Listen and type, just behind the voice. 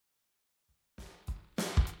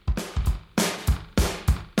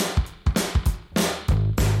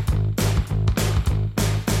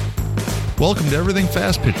Welcome to Everything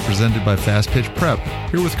Fast Pitch, presented by Fast Pitch Prep.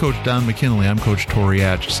 Here with Coach Don McKinley, I'm Coach Tori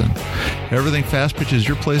Atchison. Everything Fast Pitch is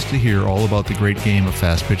your place to hear all about the great game of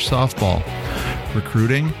fast pitch softball.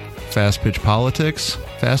 Recruiting, fast pitch politics,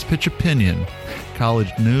 fast pitch opinion, college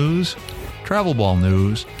news, travel ball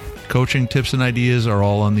news, coaching tips and ideas are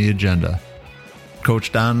all on the agenda.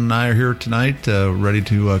 Coach Don and I are here tonight, ready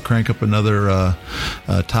to crank up another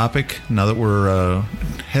topic. Now that we're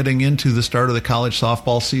heading into the start of the college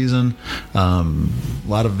softball season, a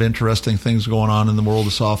lot of interesting things going on in the world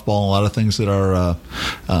of softball, a lot of things that are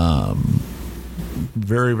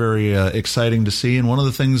very, very exciting to see. And one of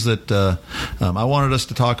the things that I wanted us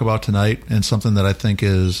to talk about tonight, and something that I think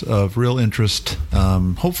is of real interest,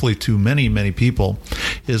 hopefully to many, many people,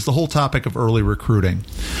 is the whole topic of early recruiting.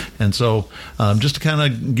 And so just to kind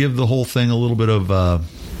of give the whole thing a little bit of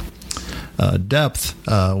depth,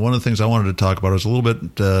 one of the things I wanted to talk about is a little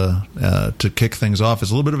bit, to kick things off,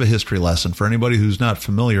 is a little bit of a history lesson for anybody who's not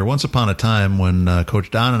familiar. Once upon a time, when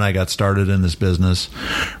Coach Don and I got started in this business,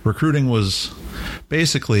 recruiting was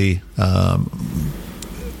basically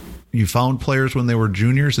you found players when they were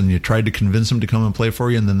juniors and you tried to convince them to come and play for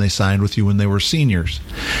you, and then they signed with you when they were seniors.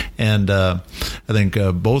 And I think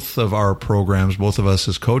both of our programs, both of us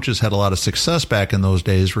as coaches, had a lot of success back in those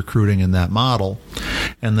days recruiting in that model.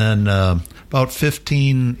 And then about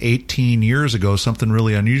 15, 18 years ago, something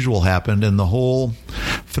really unusual happened, and the whole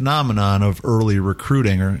phenomenon of early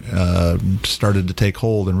recruiting started to take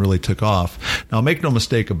hold and really took off. Now, make no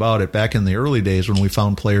mistake about it, back in the early days when we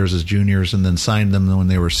found players as juniors and then signed them when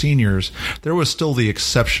they were seniors, there was still the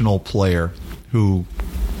exceptional player who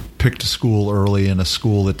picked a school early, and a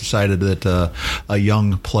school that decided that a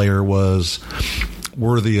young player was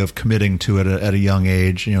worthy of committing to it at a young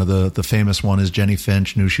age. You know, the famous one is Jenny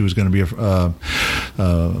Finch. Knew she was going to be a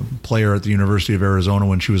player at the University of Arizona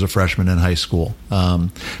when she was a freshman in high school.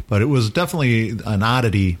 But it was definitely an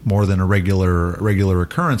oddity more than a regular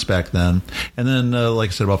occurrence back then. And then,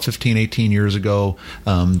 like I said, about 15, 18 years ago,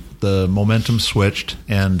 the momentum switched,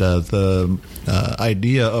 and the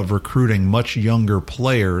idea of recruiting much younger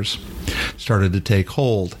players started to take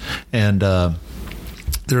hold. And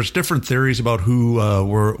there's different theories about who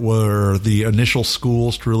were the initial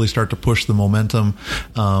schools to really start to push the momentum.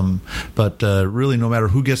 But really, no matter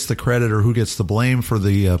who gets the credit or who gets the blame for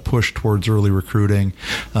the push towards early recruiting,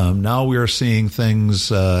 now we are seeing things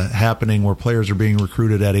happening where players are being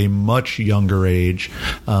recruited at a much younger age,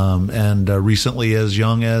 and recently as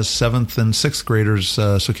young as 7th and 6th graders.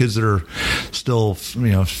 So kids that are still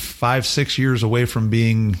 5-6 years away from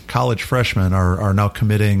being college freshmen are now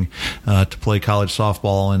committing to play college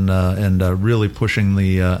softball, and really pushing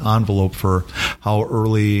the envelope for how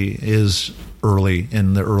early is early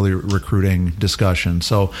in the early recruiting discussion.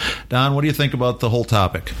 So, Don, what do you think about the whole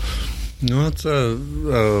topic? It's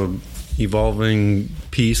a evolving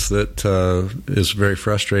piece that is very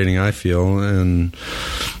frustrating, I feel, and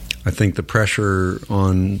I think the pressure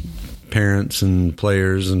on parents and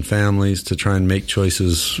players and families to try and make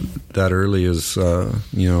choices that early is,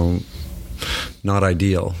 not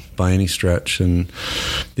ideal by any stretch. And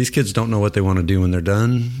these kids don't know what they want to do when they're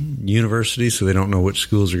done university, so they don't know which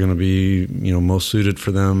schools are going to be, most suited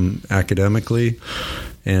for them academically.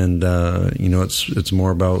 And, it's more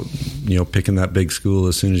about, picking that big school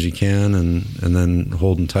as soon as you can and then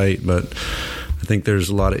holding tight. But I think there's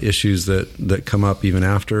a lot of issues that come up even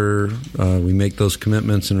after we make those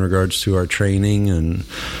commitments in regards to our training and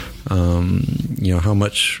how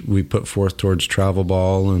much we put forth towards travel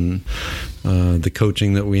ball and the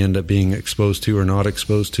coaching that we end up being exposed to or not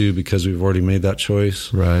exposed to because we've already made that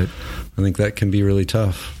choice. Right. I think that can be really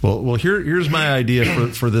tough. Well, here's my idea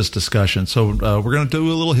for this discussion. So we're going to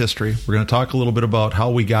do a little history. We're going to talk a little bit about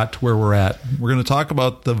how we got to where we're at. We're going to talk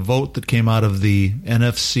about the vote that came out of the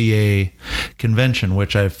NFCA convention,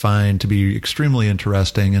 which I find to be extremely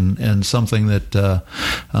interesting and something that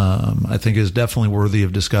I think is definitely worthy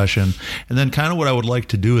of discussion. And then kind of what I would like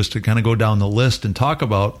to do is to kind of go down the list and talk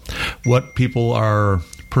about what people are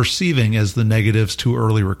perceiving as the negatives to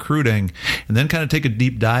early recruiting, and then kind of take a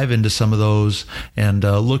deep dive into some of those and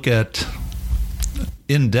look at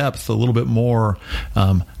in depth a little bit more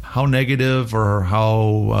how negative or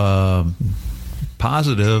how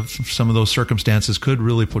positive some of those circumstances could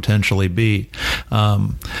really potentially be.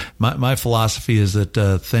 My philosophy is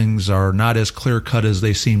that things are not as clear cut as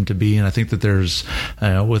they seem to be, and I think that there's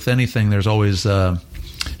with anything there's always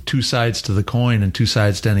two sides to the coin and two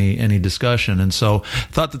sides to any discussion. And so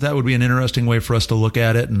thought that would be an interesting way for us to look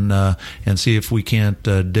at it and see if we can't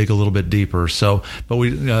dig a little bit deeper. So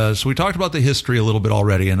we talked about the history a little bit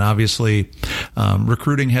already, and obviously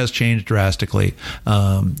recruiting has changed drastically.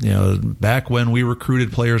 Back when we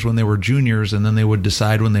recruited players when they were juniors, and then they would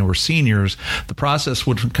decide when they were seniors, the process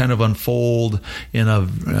would kind of unfold in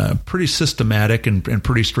a pretty systematic and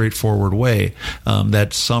pretty straightforward way.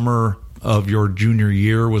 That summer of your junior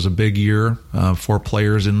year was a big year for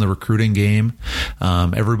players in the recruiting game.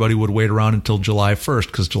 Everybody would wait around until July 1st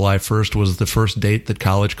because July 1st was the first date that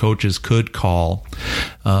college coaches could call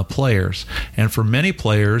players. And for many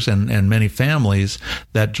players and many families,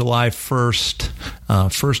 that July 1st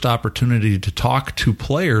first opportunity to talk to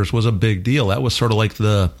players was a big deal. That was sort of like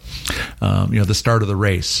the start of the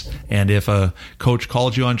race. And if a coach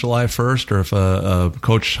called you on July 1st, or if a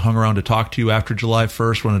coach hung around to talk to you after July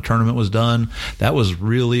 1st when a tournament was done, that was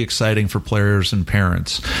really exciting for players and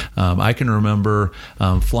parents. I can remember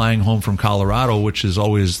flying home from Colorado, which is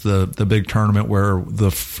always the big tournament where the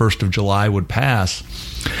 1st of July would pass,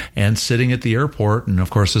 and sitting at the airport, and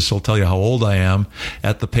of course this will tell you how old I am,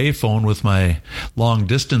 at the payphone with my long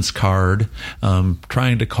distance card,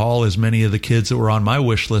 trying to call as many of the kids that were on my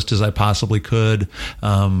wish list as I possibly could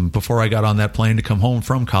before I got on that plane to come home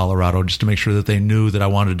from Colorado, just to make sure that they knew that I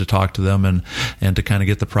wanted to talk to them and to kind of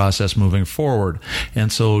get the process moving forward.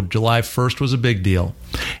 And so July 1st was a big deal.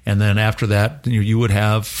 And then after that, you would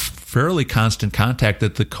have fairly constant contact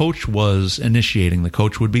that the coach was initiating. The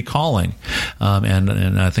coach would be calling.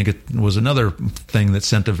 And I think it was another thing that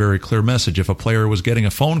sent a very clear message. If a player was getting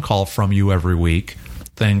a phone call from you every week,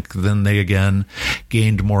 then they again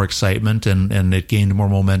gained more excitement and it gained more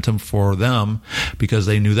momentum for them, because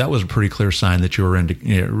they knew that was a pretty clear sign that you were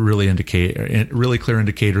really clear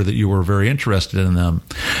indicator that you were very interested in them.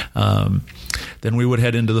 Then we would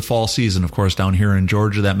head into the fall season. Of course, down here in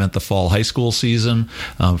Georgia, that meant the fall high school season.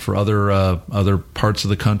 For other parts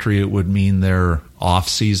of the country, it would mean their off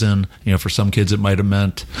season. For some kids, it might have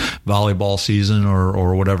meant volleyball season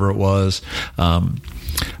or whatever it was.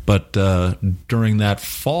 But during that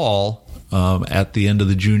fall, at the end of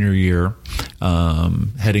the junior year,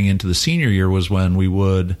 heading into the senior year, was when we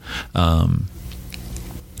would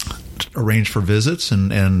arrange for visits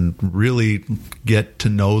and really get to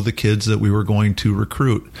know the kids that we were going to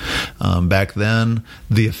recruit. Back then,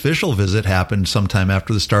 the official visit happened sometime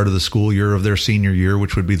after the start of the school year of their senior year,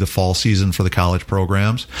 which would be the fall season for the college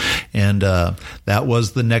programs. And that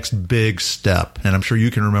was the next big step. And I'm sure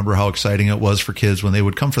you can remember how exciting it was for kids when they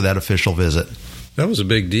would come for that official visit. That was a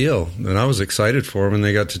big deal, and I was excited for them. And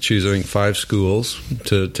they got to choose, I think, 5 schools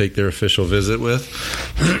to take their official visit with,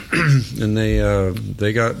 and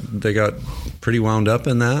they got pretty wound up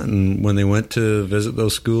in that. And when they went to visit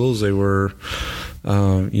those schools, they were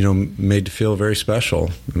made to feel very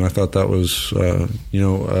special. And I thought that was a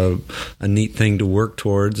neat thing to work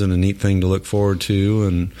towards and a neat thing to look forward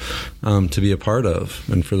to and to be a part of,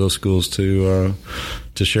 and for those schools to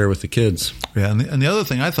share with the kids. Yeah, and the other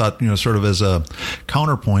thing I thought, sort of as a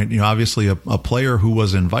counterpoint, obviously a player who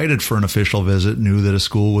was invited for an official visit knew that a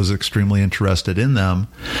school was extremely interested in them,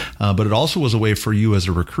 but it also was a way for you as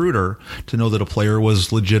a recruiter to know that a player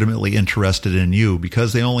was legitimately interested in you,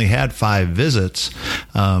 because they only had 5 visits.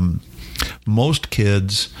 Most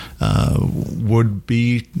kids would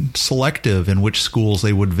be selective in which schools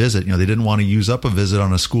they would visit. They didn't want to use up a visit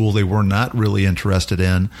on a school they were not really interested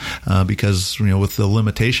in, because with the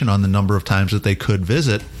limitation on the number of times that they could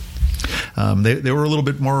visit, they were a little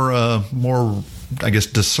bit more I guess,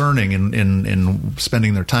 discerning in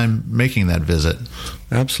spending their time making that visit.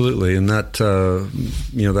 Absolutely, and that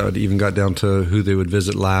that even got down to who they would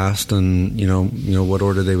visit last, and what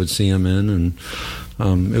order they would see them in, and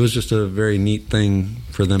it was just a very neat thing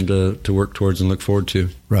for them to work towards and look forward to.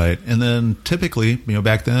 Right. And then typically,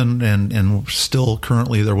 back then and still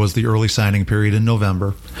currently, there was the early signing period in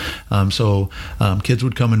November. So kids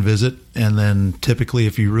would come and visit. And then typically,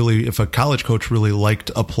 if a college coach really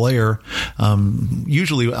liked a player,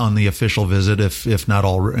 usually on the official visit, if not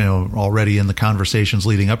already in the conversations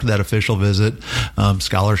leading up to that official visit,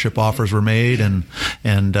 scholarship offers were made, and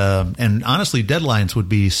honestly, deadlines would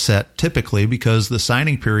be set typically, because the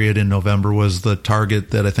signing period in November was the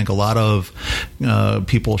target that I think a lot of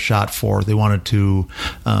people shot for. They wanted to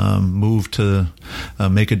move to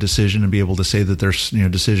make a decision and be able to say that their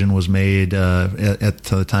decision was made at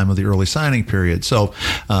the time of the early signing period. So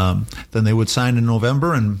then they would sign in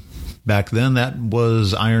November, and back then, that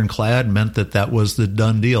was ironclad, meant that was the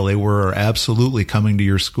done deal. They were absolutely coming to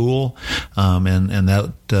your school, and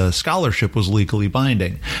that scholarship was legally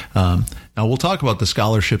binding. Now, we'll talk about the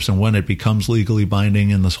scholarships and when it becomes legally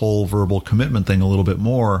binding and this whole verbal commitment thing a little bit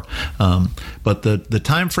more. But the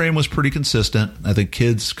time frame was pretty consistent. I think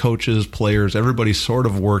kids, coaches, players, everybody sort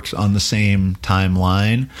of worked on the same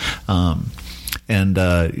timeline. And,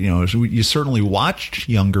 you certainly watched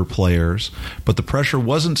younger players, but the pressure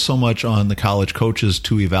wasn't so much on the college coaches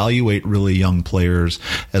to evaluate really young players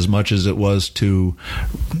as much as it was to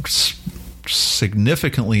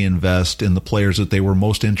significantly invest in the players that they were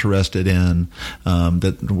most interested in,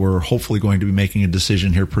 that were hopefully going to be making a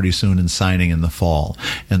decision here pretty soon and signing in the fall.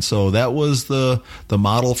 And so that was the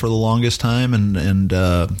model for the longest time. And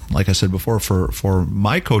like I said before, for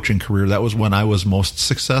my coaching career, that was when I was most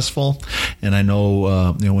successful. And I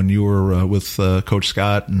know, when you were with Coach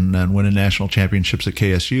Scott and winning national championships at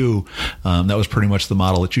KSU, that was pretty much the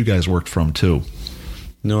model that you guys worked from too.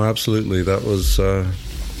 No, absolutely. That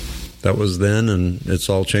was then, and it's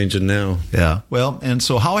all changing now. Yeah. Well, and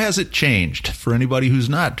so how has it changed for anybody who's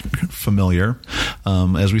not familiar?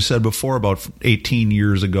 As we said before, about 18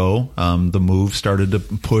 years ago, the move started to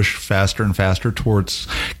push faster and faster towards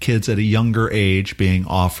kids at a younger age being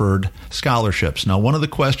offered scholarships. Now, one of the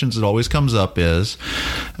questions that always comes up is,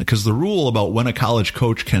 because the rule about when a college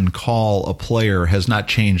coach can call a player has not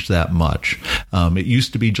changed that much. It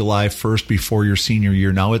used to be July 1st before your senior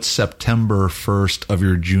year. Now it's September 1st of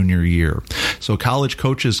your junior year. So college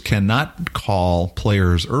coaches cannot call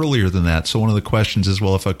players earlier than that. So one of the questions is,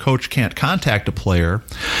 well, if a coach can't contact a player,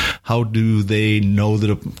 how do they know that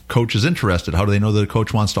a coach is interested? How do they know that a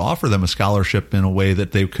coach wants to offer them a scholarship in a way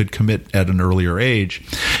that they could commit at an earlier age?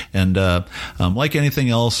 And like anything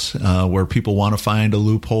else, where people want to find a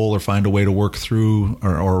loophole or find a way to work through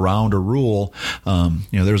or around a rule,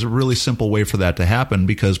 there's a really simple way for that to happen,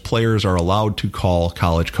 because players are allowed to call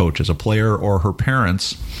college coaches. A player or her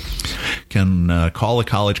parents can call a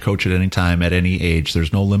college coach at any time, at any age.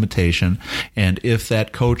 There's no limitation. And if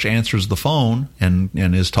that coach answers the phone and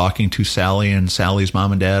is talking to Sally and Sally's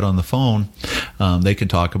mom and dad on the phone, they can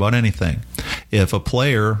talk about anything. If a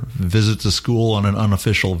player visits a school on an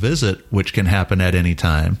unofficial visit, which can happen at any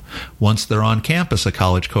time, once they're on campus, a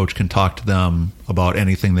college coach can talk to them about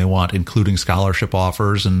anything they want, including scholarship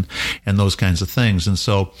offers and those kinds of things. And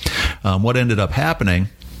so what ended up happening,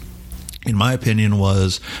 in my opinion,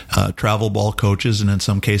 was travel ball coaches and in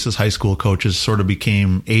some cases high school coaches sort of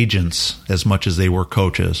became agents as much as they were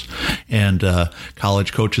coaches. And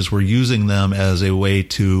college coaches were using them as a way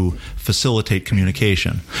to facilitate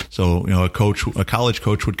communication. So, a college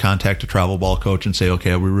coach would contact a travel ball coach and say,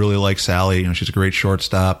 okay, we really like Sally. She's a great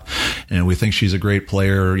shortstop and we think she's a great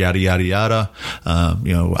player, yada, yada, yada.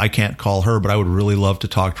 I can't call her, but I would really love to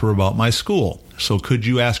talk to her about my school. So could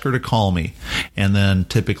you ask her to call me? And then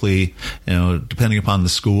typically, depending upon the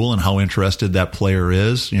school and how interested that player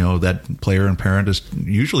is, that player and parent is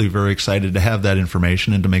usually very excited to have that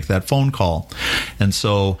information and to make that phone call. And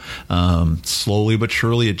so slowly but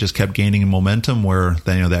surely, it just kept gaining momentum where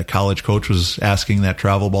that college coach was asking that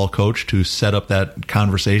travel ball coach to set up that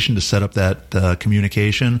conversation, to set up that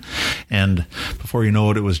communication. And before you know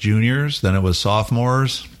it, it was juniors, then it was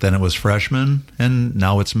sophomores, then it was freshmen, and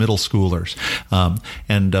now it's middle schoolers.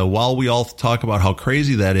 While we all talk about how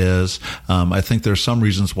crazy that is, I think there's some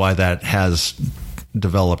reasons why that has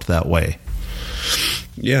developed that way.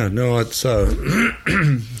 Yeah, no, it's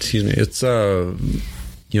excuse me, it's a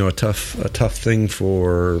tough thing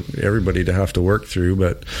for everybody to have to work through,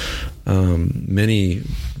 but many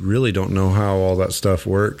really don't know how all that stuff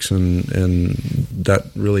works, and that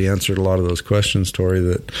really answered a lot of those questions, Tori,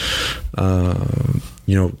 that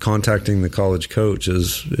contacting the college coach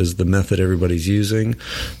is the method everybody's using,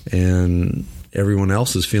 and everyone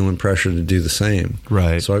else is feeling pressure to do the same.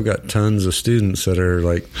 Right. So I've got tons of students that are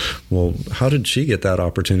like, well, how did she get that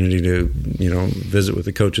opportunity to, visit with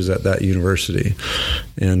the coaches at that university?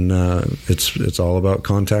 And it's all about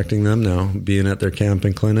contacting them now, being at their camp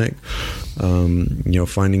and clinic,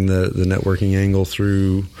 finding the networking angle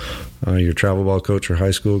through your travel ball coach or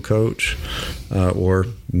high school coach or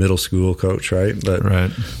middle school coach, right? But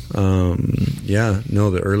right.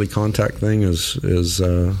 The early contact thing is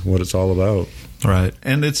what it's all about. Right,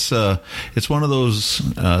 and it's one of those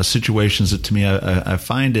situations that, to me, I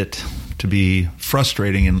find it to be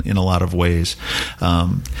frustrating in a lot of ways.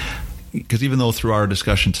 Because even though through our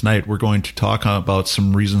discussion tonight we're going to talk about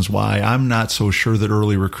some reasons why I'm not so sure that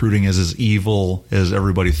early recruiting is as evil as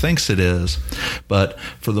everybody thinks it is, but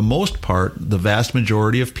for the most part, the vast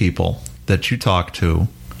majority of people that you talk to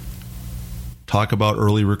talk about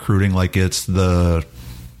early recruiting like it's the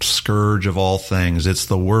scourge of all things. It's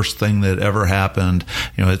the worst thing that ever happened.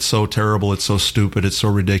 It's so terrible. It's so stupid. It's so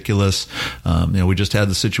ridiculous. We just had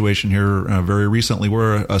the situation here very recently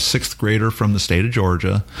where a sixth grader from the state of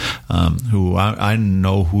Georgia, who I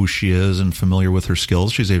know who she is and familiar with her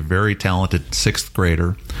skills. She's a very talented sixth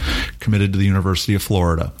grader, committed to the University of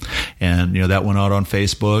Florida. And, that went out on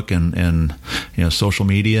Facebook and social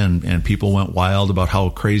media, and people went wild about how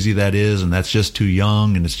crazy that is. And that's just too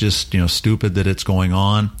young. And it's just, stupid that it's going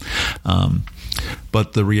on.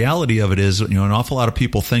 But the reality of it is, an awful lot of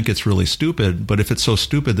people think it's really stupid. But if it's so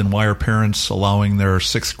stupid, then why are parents allowing their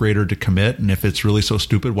sixth grader to commit? And if it's really so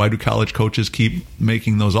stupid, why do college coaches keep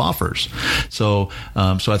making those offers? So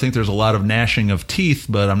I think there's a lot of gnashing of teeth,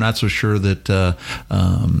 but I'm not so sure that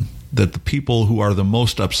that the people who are the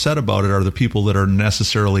most upset about it are the people that are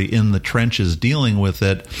necessarily in the trenches dealing with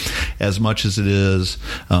it, as much as it is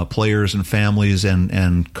players and families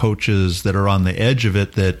and coaches that are on the edge of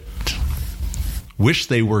it that wish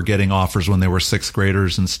they were getting offers when they were sixth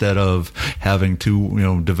graders instead of having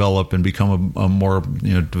to develop and become a more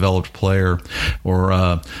developed player,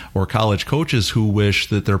 or college coaches who wish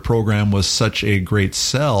that their program was such a great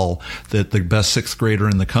sell that the best sixth grader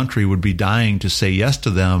in the country would be dying to say yes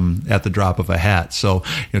to them at the drop of a hat. So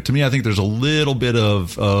to me, I think there's a little bit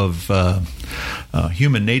of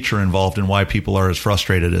human nature involved in why people are as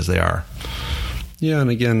frustrated as they are. Yeah,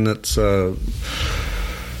 and again, that's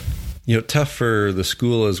tough for the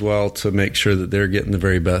school as well to make sure that they're getting the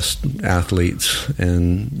very best athletes.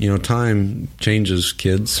 And, time changes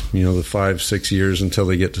kids, the 5-6 years until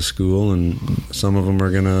they get to school. And some of them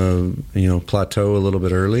are going to, plateau a little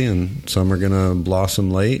bit early, and some are going to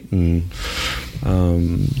blossom late. And,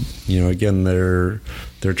 again, they're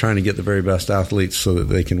trying to get the very best athletes so that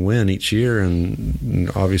they can win each year,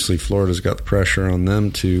 and obviously Florida's got the pressure on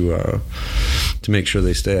them to make sure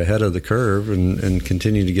they stay ahead of the curve and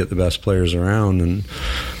continue to get the best players around. And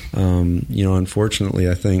unfortunately,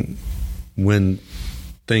 I think when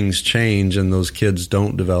things change and those kids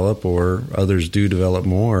don't develop, or others do develop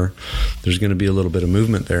more, there's going to be a little bit of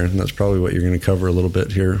movement there, and that's probably what you're going to cover a little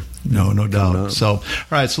bit here. No doubt. So, all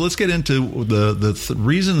right, so let's get into the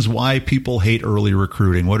reasons why people hate early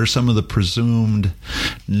recruiting. What are some of the presumed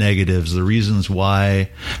negatives, the reasons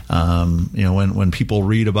why, when people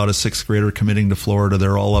read about a sixth grader committing to Florida,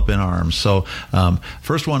 they're all up in arms. So,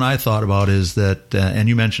 first one I thought about is that, and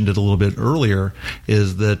you mentioned it a little bit earlier,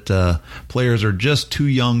 is that players are just too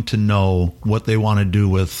young to know what they want to do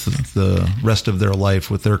with the rest of their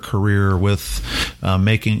life, with their career, with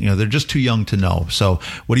they're just too young to know. So,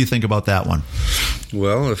 what do you think about that one?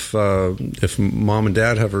 Well, if mom and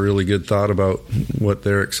dad have a really good thought about what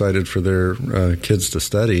they're excited for their kids to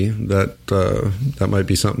study, that might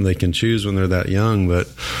be something they can choose when they're that young. But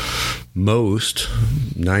most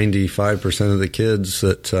 95% of the kids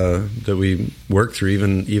that we work through,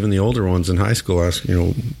 even the older ones in high school, ask,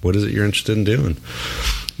 what is it you're interested in doing? And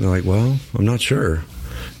they're like, well, I'm not sure.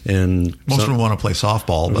 And most of them want to play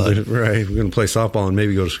softball, but right, we're going to play softball and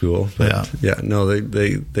maybe go to school. But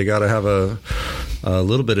they got to have a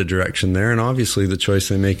little bit of direction there, and obviously the choice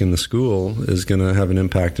they make in the school is going to have an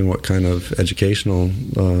impact in what kind of educational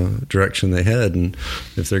direction they head. And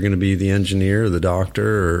if they're going to be the engineer, or the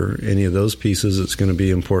doctor, or any of those pieces, it's going to be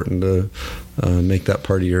important to make that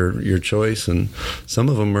part of your choice. And some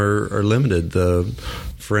of them are limited. The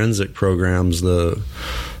forensic programs,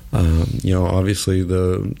 obviously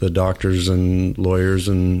the doctors and lawyers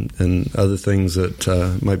and other things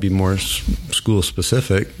that might be more school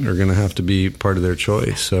specific are going to have to be part of their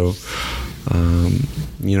choice. So,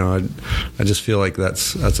 I just feel like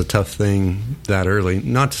that's a tough thing that early.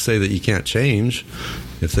 Not to say that you can't change.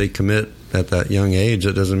 If they commit at that young age,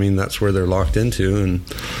 it doesn't mean that's where they're locked into,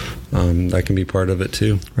 and that can be part of it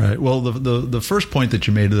too. Right. Well, the first point that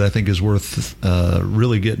you made that I think is worth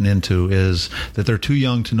really getting into is that they're too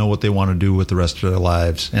young to know what they want to do with the rest of their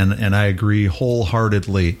lives. And I agree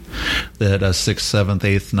wholeheartedly that a 6th, 7th,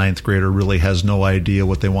 8th, 9th grader really has no idea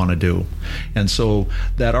what they want to do. And so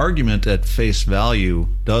that argument at face value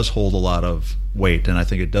does hold a lot of weight, and I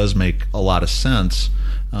think it does make a lot of sense.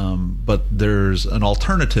 But there's an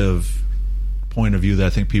alternative point of view that I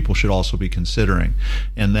think people should also be considering,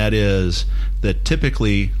 and that is that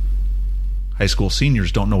typically high school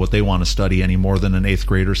seniors don't know what they want to study any more than an 8th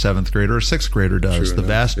grader, 7th grader, or 6th grader does. True the enough,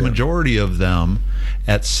 vast majority of them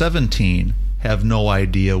at 17 have no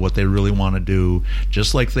idea what they really want to do,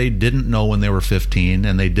 just like they didn't know when they were 15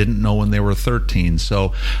 and they didn't know when they were 13.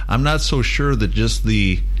 So I'm not so sure that just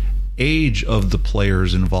the age of the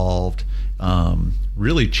players involved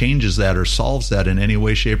really changes that or solves that in any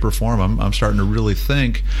way, shape, or form. I'm starting to really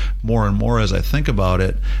think more and more as I think about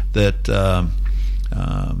it that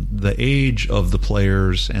the age of the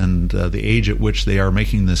players and the age at which they are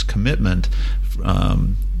making this commitment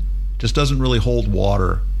just doesn't really hold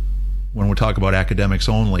water when we talk about academics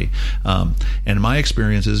only. And my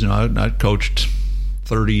experience is, I coached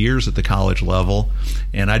 30 years at the college level,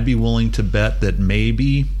 and I'd be willing to bet that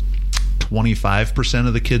maybe 25%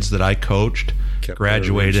 of the kids that I coached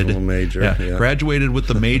graduated with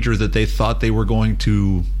the major that they thought they were going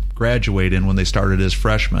to graduate in when they started as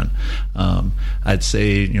freshmen. I'd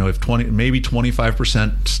say, if maybe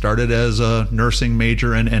 25% started as a nursing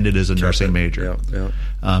major and ended as a nursing major.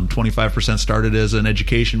 25% started as an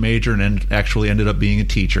education major and actually ended up being a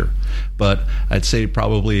teacher. But I'd say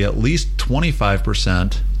probably at least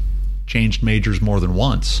 25% changed majors more than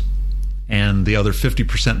once, and the other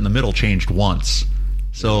 50% in the middle changed once.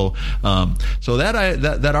 So,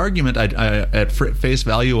 that argument, I at face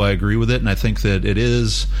value, I agree with it, and I think that it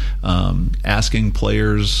is asking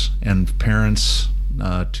players and parents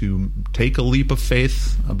to take a leap of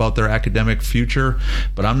faith about their academic future.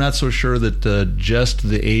 But I'm not so sure that just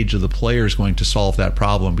the age of the player is going to solve that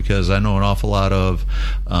problem, because I know an awful lot of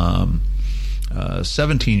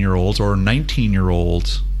 17-year-olds or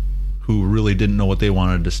 19-year-olds who really didn't know what they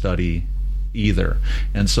wanted to study either.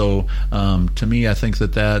 And so to me, I think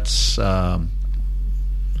that that's the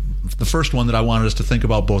first one that I wanted us to think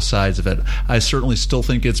about both sides of it. I certainly still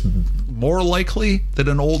think it's more likely that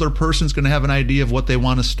an older person's going to have an idea of what they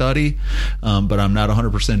want to study, but I'm not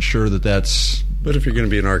 100% sure that that's... But if you're going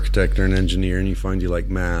to be an architect or an engineer and you find you like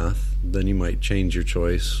math, then you might change your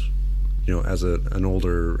choice, as an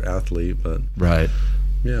older athlete. But right.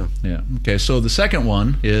 Yeah. Okay, so the second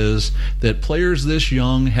one is that players this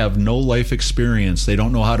young have no life experience. They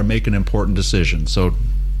don't know how to make an important decision. So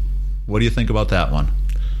what do you think about that one?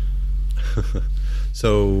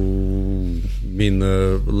 So, you mean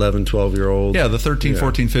the 11, 12-year-olds? Yeah, the 13,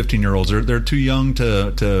 14, 15-year-olds. They're too young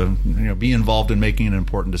to be involved in making an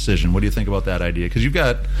important decision. What do you think about that idea? Because you've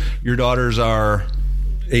got, your daughters are...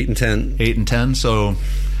 8 and 10. 8 and 10, so...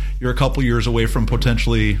 You're a couple years away from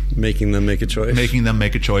potentially making them make a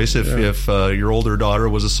choice. If your older daughter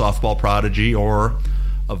was a softball prodigy or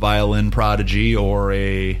a violin prodigy or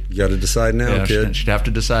a... You got to decide now, kid. She'd have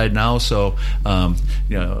to decide now. So,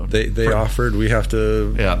 they offered. We have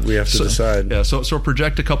to. Yeah. We have to decide. Yeah. So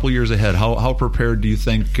project a couple years ahead. How prepared do you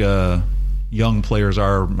think young players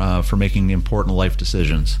are for making important life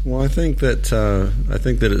decisions? Well, I think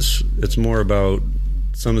that it's more about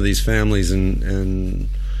some of these families and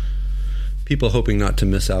people hoping not to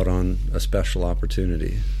miss out on a special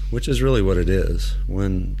opportunity, which is really what it is.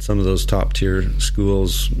 When some of those top-tier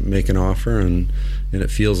schools make an offer and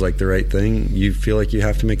it feels like the right thing, you feel like you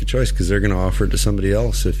have to make a choice because they're going to offer it to somebody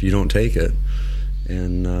else if you don't take it.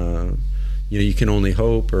 And you can only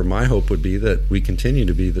hope, or my hope would be that we continue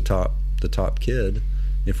to be the top kid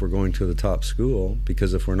if we're going to the top school,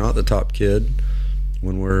 because if we're not the top kid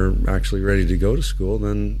when we're actually ready to go to school,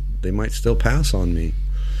 then they might still pass on me.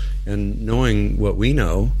 And knowing what we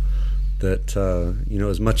know, that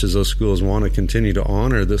as much as those schools want to continue to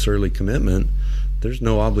honor this early commitment, there's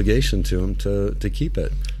no obligation to them to keep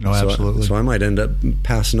it. No, absolutely. So I might end up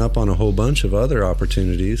passing up on a whole bunch of other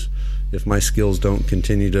opportunities if my skills don't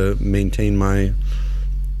continue to maintain my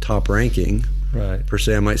top ranking. Right. Per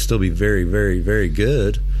se, I might still be very, very, very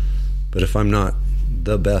good, but if I'm not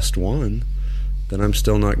the best one, then I'm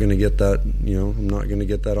still not going to get that. I'm not going to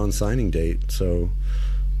get that on signing date. So.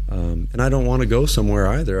 And I don't want to go somewhere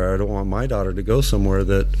either. I don't want my daughter to go somewhere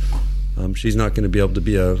that she's not going to be able to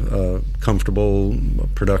be a comfortable,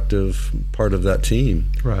 productive part of that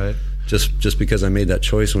team. Right. Just because I made that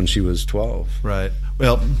choice when she was 12. Right.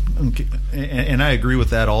 Well, and I agree with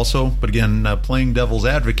that also. But again, playing devil's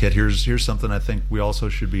advocate, here's something I think we also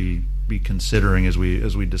should be considering as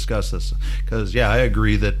we discuss this. Because I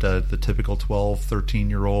agree that the typical 12,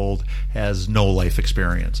 13-year-old has no life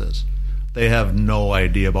experiences. They have no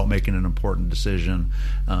idea about making an important decision,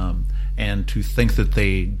 and to think that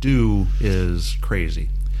they do is crazy.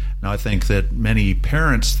 Now, I think that many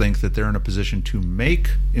parents think that they're in a position to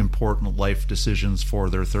make important life decisions for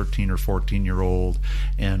their 13 or 14-year-old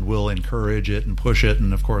and will encourage it and push it,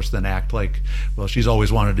 and of course then act like, well, she's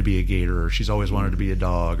always wanted to be a Gator, or she's always wanted to be a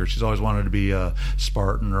Dog, or she's always wanted to be a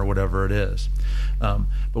Spartan, or whatever it is.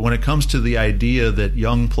 But when it comes to the idea that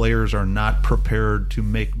young players are not prepared to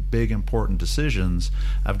make big, important decisions,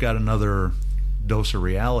 I've got another dose of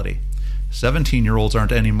reality. 17-year-olds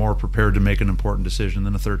aren't any more prepared to make an important decision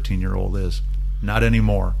than a 13-year-old is. Not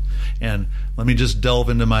anymore. And let me just delve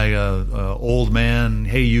into my old man,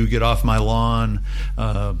 hey, you get off my lawn,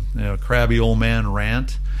 crabby old man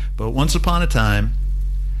rant. But once upon a time,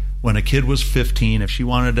 when a kid was 15, if she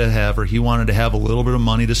wanted to have or he wanted to have a little bit of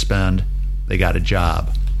money to spend, they got a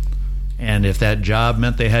job. And if that job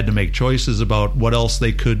meant they had to make choices about what else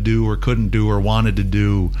they could do or couldn't do or wanted to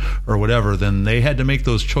do or whatever, then they had to make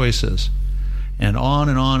those choices. And on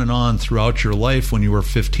and on and on throughout your life, when you were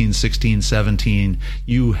 15, 16, 17,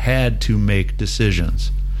 you had to make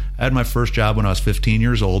decisions. I had my first job when I was 15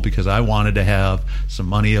 years old because I wanted to have some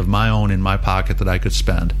money of my own in my pocket that I could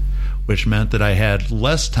spend, which meant that I had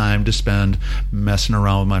less time to spend messing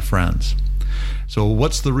around with my friends. So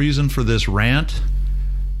what's the reason for this rant?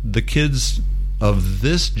 The kids of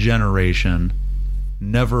this generation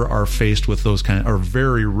never are faced with those kind, or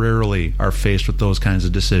very rarely are faced with those kinds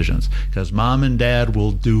of decisions, because mom and dad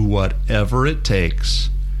will do whatever it takes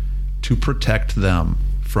to protect them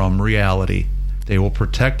from reality. They will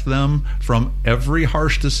protect them from every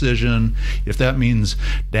harsh decision. If that means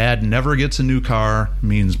dad never gets a new car,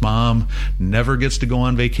 means mom never gets to go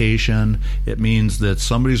on vacation, it means that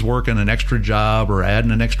somebody's working an extra job or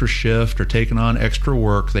adding an extra shift or taking on extra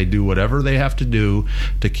work, they do whatever they have to do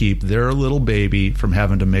to keep their little baby from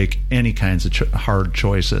having to make any kinds of hard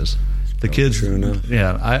choices. The kids,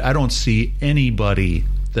 yeah, I don't see anybody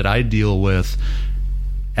that I deal with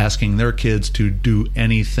asking their kids to do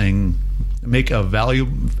anything, make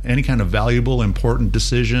any kind of valuable, important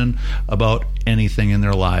decision about anything in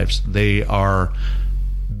their lives. They are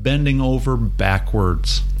bending over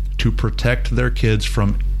backwards to protect their kids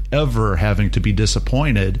from ever having to be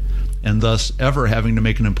disappointed and thus ever having to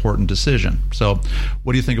make an important decision. So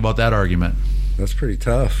what do you think about that argument? That's pretty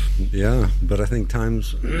tough, yeah. But I think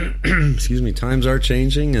times times are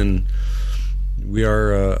changing, and we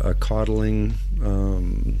are a coddling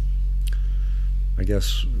I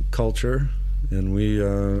guess culture, and we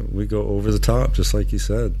go over the top, just like you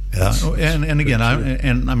said. Yeah, and again,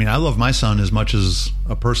 I love my son as much as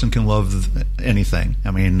a person can love anything.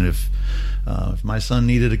 I mean, if my son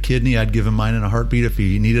needed a kidney, I'd give him mine in a heartbeat. If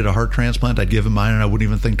he needed a heart transplant, I'd give him mine, and I wouldn't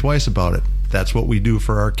even think twice about it. That's what we do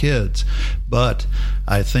for our kids. But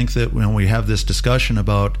I think that when we have this discussion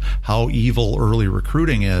about how evil early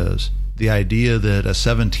recruiting is, the idea that a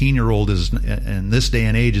 17-year-old is in this day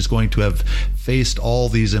and age is going to have faced all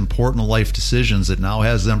these important life decisions that now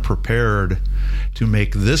has them prepared to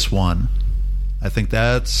make this one, I think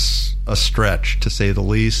that's a stretch, to say the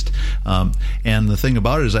least. And the thing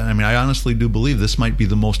about it is, I honestly do believe this might be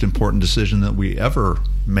the most important decision that we ever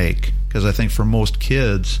make, because I think for most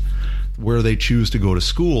kids, where they choose to go to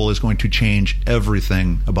school is going to change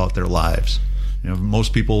everything about their lives. You know,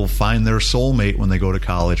 most people find their soulmate when they go to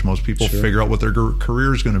college. Most people figure out what their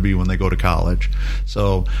career is going to be when they go to college.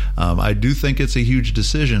 So I do think it's a huge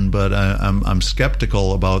decision, but I'm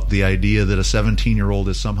skeptical about the idea that a 17-year-old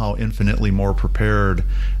is somehow infinitely more prepared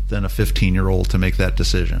than a 15-year-old to make that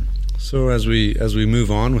decision. So as we move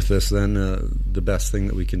on with this, then the best thing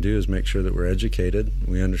that we can do is make sure that we're educated.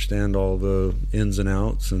 We understand all the ins and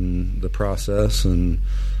outs and the process and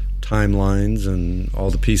timelines and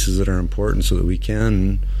all the pieces that are important, so that we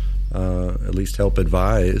can at least help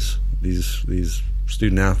advise these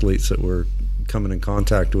student athletes that we're coming in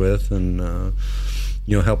contact with, and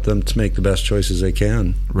help them to make the best choices they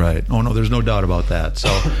can. Right. Oh no, there's no doubt about that.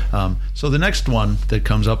 So so the next one that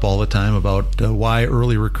comes up all the time about why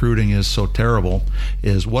early recruiting is so terrible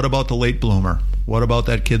is, what about the late bloomer? What about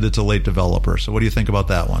that kid that's a late developer? So what do you think about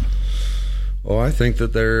that one? Well, I think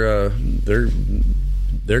that they're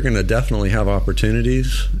going to definitely have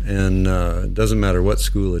opportunities, and it doesn't matter what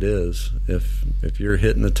school it is. If you're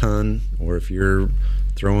hitting a ton, or if you're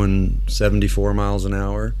throwing 74 miles an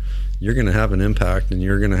hour, you're going to have an impact, and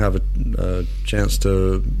you're going to have a chance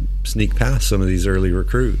to sneak past some of these early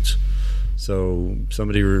recruits. So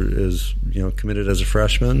somebody is committed as a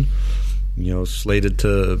freshman, slated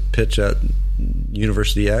to pitch at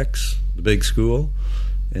University X, the big school,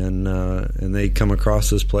 and they come across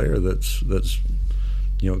this player that's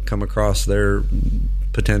come across their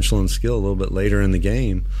potential and skill a little bit later in the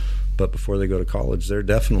game, but before they go to college, they're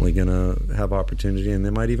definitely going to have opportunity, and they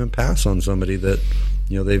might even pass on somebody that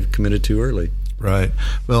they've committed to early. Right.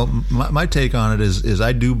 Well, my take on it is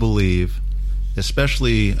I do believe,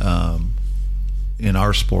 especially in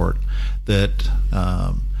our sport, that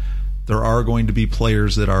there are going to be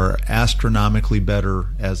players that are astronomically better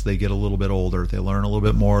as they get a little bit older. They learn a little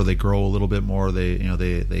bit more. They grow a little bit more. They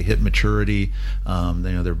hit maturity.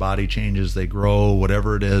 Their body changes. They grow.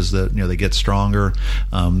 Whatever it is that they get stronger.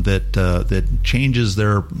 That changes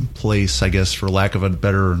their place, I guess, for lack of a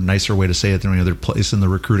better, nicer way to say it, their place in the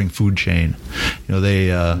recruiting food chain. They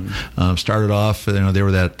started off. They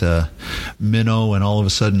were that minnow, and all of a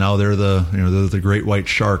sudden now they're the great white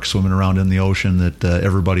shark swimming around in the ocean that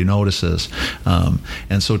everybody notices. practices.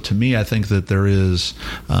 And so to me, I think that there is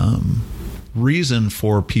reason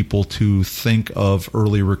for people to think of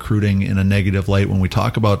early recruiting in a negative light when we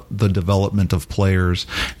talk about the development of players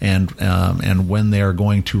and when they are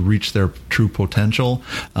going to reach their true potential.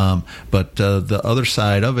 But the other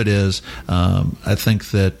side of it is, I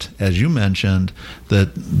think that, as you mentioned, that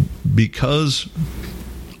because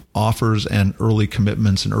offers and early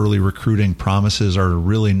commitments and early recruiting promises are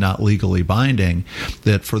really not legally binding,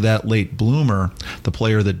 that for that late bloomer, the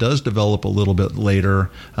player that does develop a little bit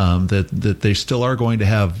later, that they still are going to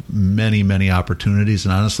have many, many opportunities,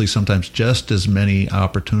 and honestly, sometimes just as many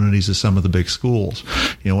opportunities as some of the big schools.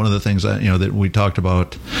 One of the things that we talked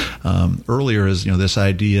about earlier is this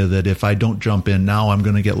idea that if I don't jump in now, I'm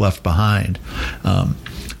going to get left behind.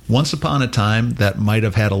 Once upon a time, that might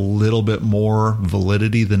have had a little bit more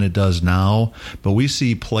validity than it does now, but we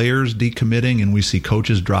see players decommitting and we see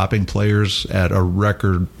coaches dropping players at a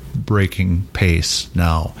record-breaking pace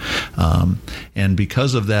now. And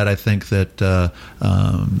because of that, I think that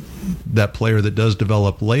that player that does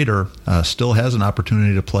develop later still has an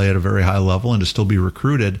opportunity to play at a very high level and to still be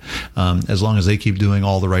recruited, as long as they keep doing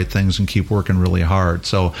all the right things and keep working really hard.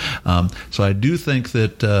 So I do think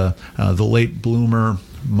that the late bloomer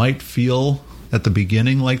might feel at the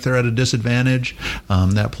beginning like they're at a disadvantage.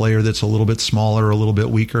 That player that's a little bit smaller, a little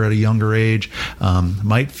bit weaker at a younger age,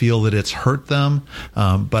 might feel that it's hurt them,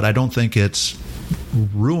 but I don't think it's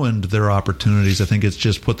ruined their opportunities. I think it's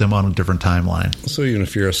just put them on a different timeline. So even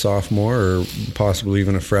if you're a sophomore or possibly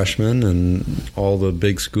even a freshman and all the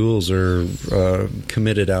big schools are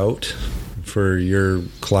committed out for your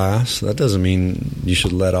class, that doesn't mean you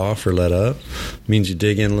should let off or let up. It means you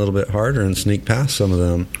dig in a little bit harder and sneak past some of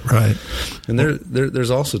them. Right. And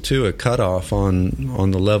there's also, too, a cutoff on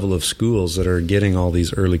the level of schools that are getting all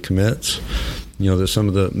these early commits. There's some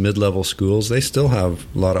of the mid-level schools, they still have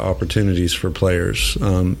a lot of opportunities for players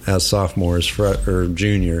as sophomores or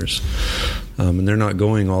juniors. And they're not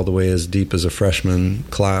going all the way as deep as a freshman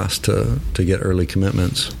class to get early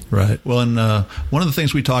commitments. Right. Well, and one of the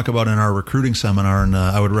things we talk about in our recruiting seminar, and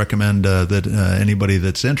I would recommend that anybody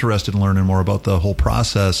that's interested in learning more about the whole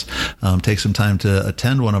process take some time to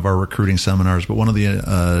attend one of our recruiting seminars. But one of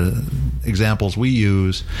the examples we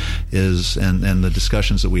use is, and the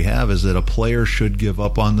discussions that we have, is that a player should give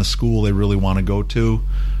up on the school they really want to go to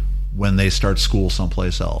when they start school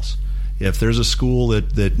someplace else. If there's a school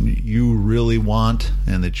that you really want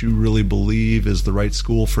and that you really believe is the right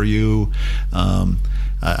school for you,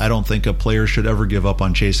 I don't think a player should ever give up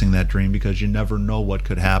on chasing that dream, because you never know what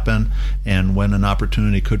could happen and when an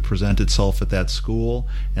opportunity could present itself at that school.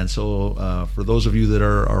 And so for those of you that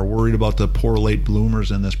are worried about the poor late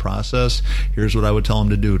bloomers in this process, here's what I would tell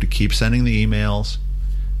them to do: to keep sending the emails,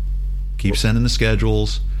 keep sending the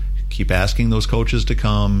schedules, keep asking those coaches to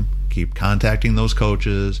come, keep contacting those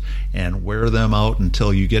coaches, and wear them out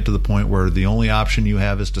until you get to the point where the only option you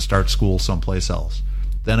have is to start school someplace else.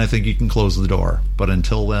 Then I think you can close the door. But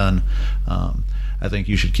until then, I think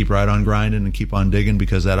you should keep right on grinding and keep on digging,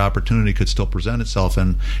 because that opportunity could still present itself.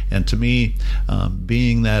 And to me,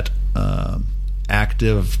 being that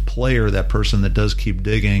active player, that person that does keep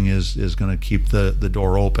digging, is going to keep the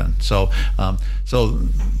door open. So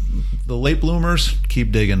the late bloomers,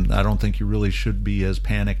 keep digging. I don't think you really should be as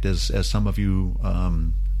panicked as some of you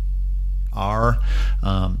are.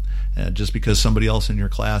 Just because somebody else in your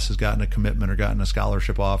class has gotten a commitment or gotten a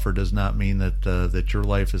scholarship offer does not mean that your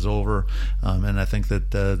life is over. And I think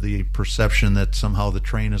that the perception that somehow the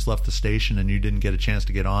train has left the station and you didn't get a chance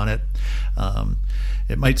to get on it,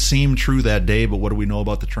 it might seem true that day, but what do we know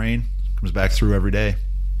about the train? It comes back through every day.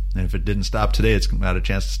 And if it didn't stop today, it's got a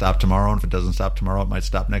chance to stop tomorrow. And if it doesn't stop tomorrow, it might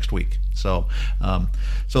stop next week. So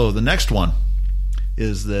the next one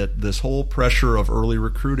is that this whole pressure of early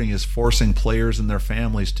recruiting is forcing players and their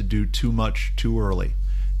families to do too much too early.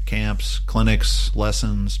 Camps, clinics,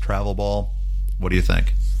 lessons, travel ball. What do you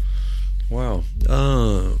think? Wow.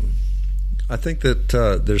 I think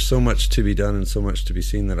that there's so much to be done and so much to be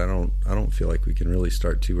seen that I don't feel like we can really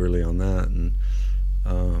start too early on that. And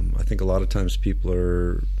I think a lot of times people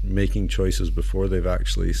are making choices before they've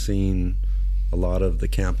actually seen a lot of the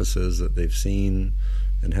campuses that they've seen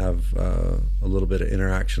and have a little bit of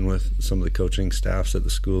interaction with some of the coaching staffs at the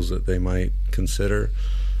schools that they might consider.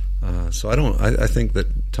 So I think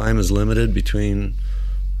that time is limited between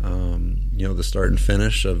the start and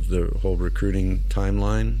finish of the whole recruiting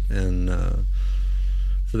timeline, and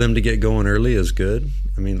for them to get going early is good.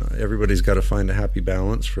 I mean, everybody's got to find a happy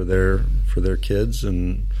balance for their kids,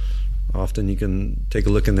 and often you can take a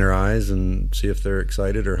look in their eyes and see if they're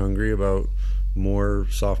excited or hungry about more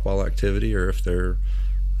softball activity, or if they're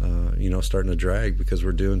starting to drag because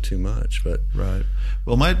we're doing too much. But right.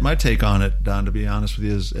 Well, my take on it, Don, to be honest with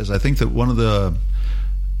you, is I think that one of the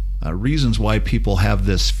reasons why people have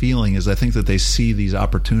this feeling is I think that they see these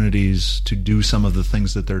opportunities to do some of the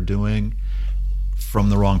things that they're doing from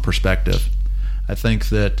the wrong perspective. I think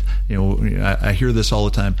that, I hear this all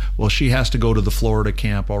the time. Well, she has to go to the Florida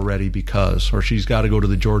camp already because, or she's got to go to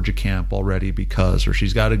the Georgia camp already because, or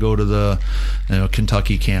she's got to go to the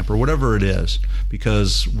Kentucky camp or whatever it is,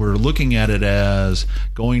 because we're looking at it as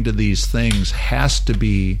going to these things has to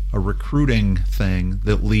be a recruiting thing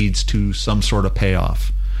that leads to some sort of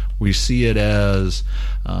payoff. We see it as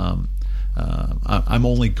I'm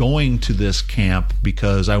only going to this camp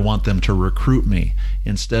because I want them to recruit me,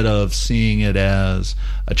 instead of seeing it as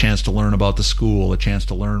a chance to learn about the school, a chance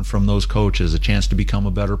to learn from those coaches, a chance to become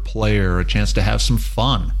a better player, a chance to have some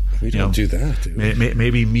fun. We don't do that, do we?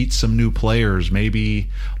 Maybe meet some new players, maybe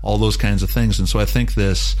all those kinds of things. And so I think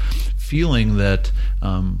this feeling that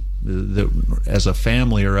as a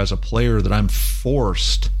family or as a player that I'm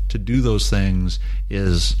forced to do those things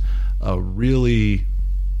is a really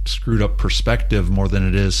screwed up perspective more than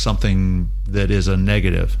it is something that is a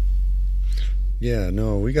negative. Yeah,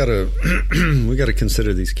 no, we gotta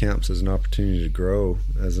consider these camps as an opportunity to grow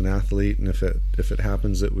as an athlete, and if it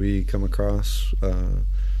happens that we come across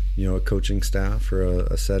a coaching staff or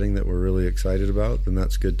a setting that we're really excited about, then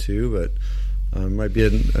that's good too. But it might be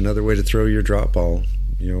another way to throw your drop ball.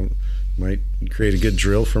 Might create a good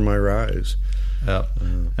drill for my rise. Yeah,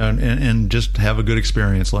 and just have a good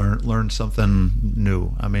experience. Learn something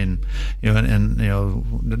new. I mean,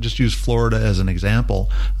 just use Florida as an example.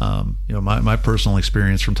 My personal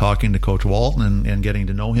experience from talking to Coach Walton and getting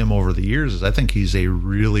to know him over the years is I think he's a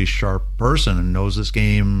really sharp person and knows this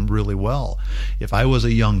game really well. If I was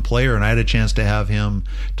a young player and I had a chance to have him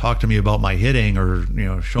talk to me about my hitting or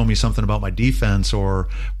show me something about my defense or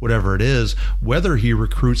whatever it is, whether he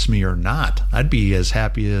recruits me or not, I'd be as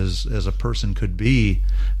happy as a person could be,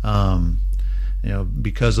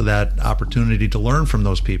 because of that opportunity to learn from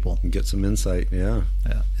those people and get some insight. Yeah.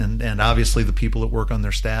 And obviously the people that work on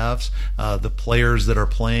their staffs, the players that are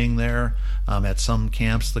playing there, at some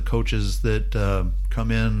camps, the coaches that come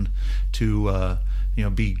in to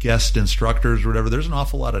be guest instructors or whatever. There's an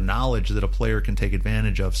awful lot of knowledge that a player can take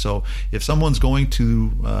advantage of. So if someone's going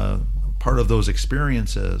to part of those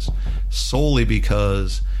experiences solely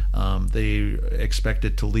because they expect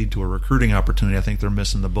it to lead to a recruiting opportunity, I think they're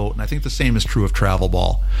missing the boat. And I think the same is true of travel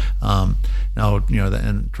ball. Now,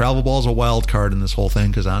 and travel ball is a wild card in this whole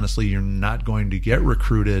thing because honestly, you're not going to get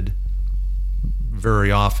recruited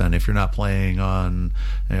very often if you're not playing on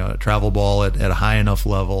travel ball at a high enough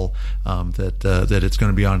level that it's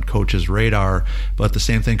going to be on coach's radar. But the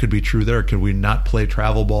same thing could be true there. Could we not play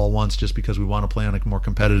travel ball once just because we want to play on a more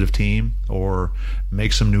competitive team or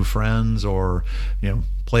make some new friends or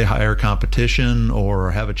play higher competition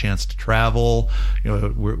or have a chance to travel?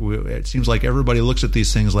 It seems like everybody looks at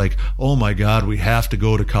these things like, oh my God, we have to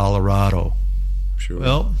go to Colorado. Sure.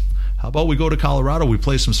 Well, how about we go to Colorado, we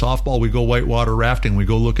play some softball, we go whitewater rafting, we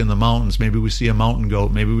go look in the mountains, maybe we see a mountain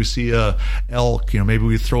goat, maybe we see a elk, maybe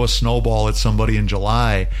we throw a snowball at somebody in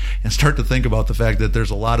July, and start to think about the fact that there's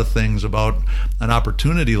a lot of things about an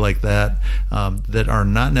opportunity like that that are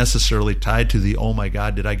not necessarily tied to the, oh my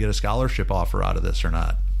God, did I get a scholarship offer out of this or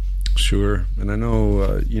not? Sure, and I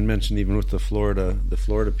know you mentioned even with the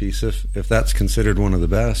Florida piece, if that's considered one of the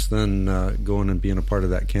best, then going and being a part of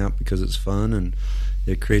that camp because it's fun and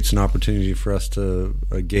it creates an opportunity for us to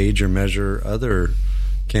gauge or measure other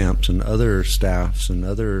camps and other staffs and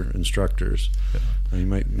other instructors. Yeah. You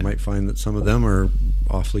might find that some of them are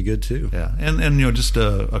awfully good too. Yeah, and just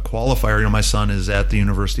a qualifier. My son is at the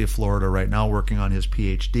University of Florida right now working on his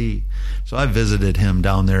PhD. So I visited him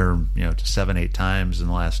down there 7-8 times in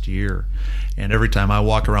the last year. And every time I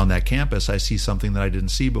walk around that campus, I see something that I didn't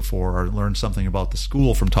see before or learn something about the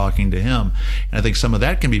school from talking to him. And I think some of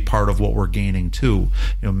that can be part of what we're gaining too.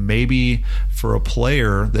 Maybe for a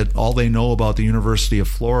player that all they know about the University of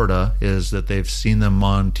Florida is that they've seen them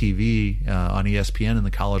on TV, on ESPN in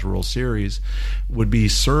the College World Series, would be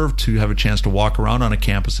served to have a chance to walk around on a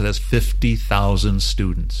campus that has 50,000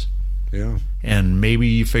 students. Yeah. And maybe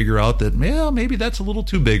you figure out that, maybe that's a little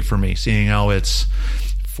too big for me, seeing how it's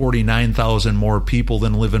 49,000 more people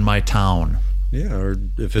than live in my town. Yeah, or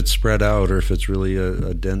if it's spread out, or if it's really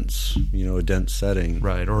a dense, a dense setting,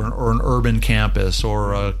 right? Or an urban campus,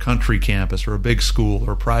 or a country campus, or a big school,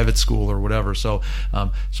 or a private school, or whatever. So,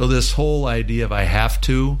 so this whole idea of I have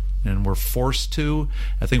to and we're forced to,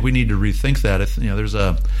 I think we need to rethink that. There's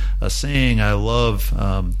a saying I love.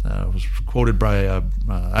 Was quoted by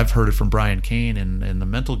I've heard it from Brian Kane in the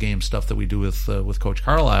mental game stuff that we do with Coach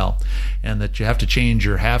Carlisle, and that you have to change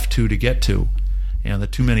your have to get to. And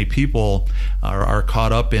that too many people are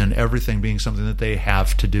caught up in everything being something that they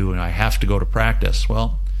have to do, and I have to go to practice.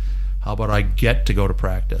 Well, how about I get to go to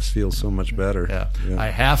practice? Feels so much better. Yeah. I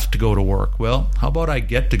have to go to work. Well, how about I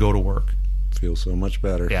get to go to work? Feels so much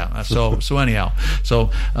better. Yeah. So anyhow,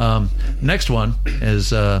 next one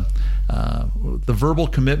is the verbal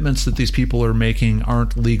commitments that these people are making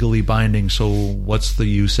aren't legally binding. So what's the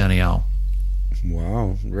use anyhow?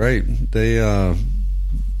 Wow. Right.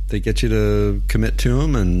 They get you to commit to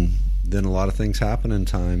them, and then a lot of things happen in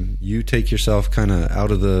time. You take yourself kind of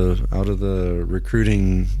out of the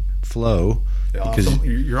recruiting flow because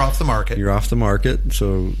you're off the market. You're off the market,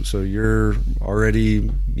 so you're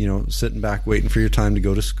already sitting back waiting for your time to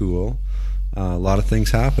go to school. A lot of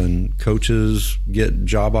things happen. Coaches get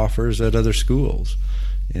job offers at other schools,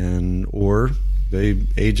 or they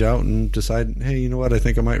age out and decide, hey, you know what? I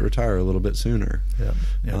think I might retire a little bit sooner. Yeah.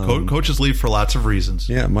 Coaches leave for lots of reasons.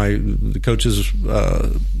 Yeah, the coach's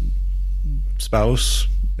spouse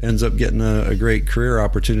ends up getting a great career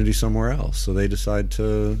opportunity somewhere else, so they decide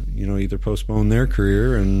to either postpone their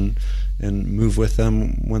career and move with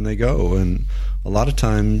them when they go. And a lot of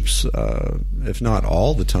times, if not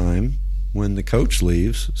all the time, when the coach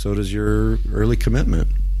leaves, so does your early commitment.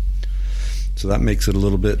 So that makes it a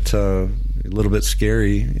little bit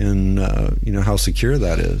scary in how secure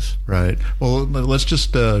that is. Right. Well, let's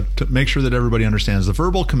just to make sure that everybody understands, the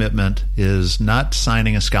verbal commitment is not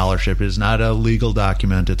signing a scholarship. It is not a legal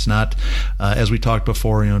document. It's not, as we talked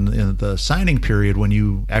before, in the signing period, when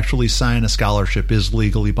you actually sign a scholarship is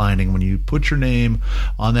legally binding. When you put your name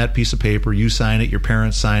on that piece of paper, you sign it, your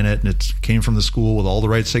parents sign it, and it came from the school with all the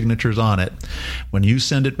right signatures on it. When you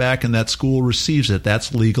send it back and that school receives it,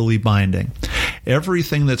 that's legally binding.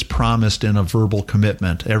 Everything that's promised in a verbal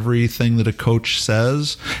commitment, everything that a coach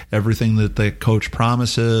says, everything that the coach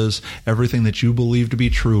promises, everything that you believe to be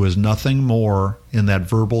true is nothing more in that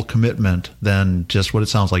verbal commitment than just what it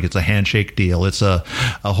sounds like. It's a handshake deal. It's a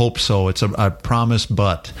hope so. It's a promise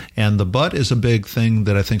but. And the but is a big thing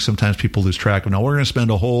that I think sometimes people lose track of. Now, we're going to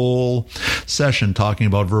spend a whole session talking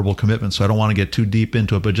about verbal commitment, so I don't want to get too deep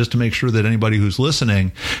into it, but just to make sure that anybody who's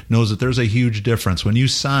listening knows that there's a huge difference. When you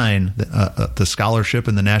sign the scholarship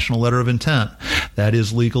and the National Letter of Intent, that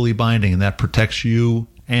is legally binding, and that protects you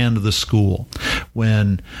and the school.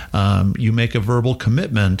 When you make a verbal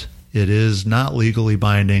commitment, it is not legally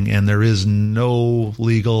binding, and there is no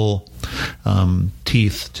legal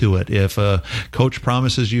teeth to it. If a coach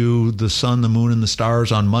promises you the sun, the moon, and the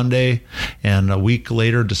stars on Monday, and a week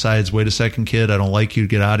later decides, wait a second, kid, I don't like you,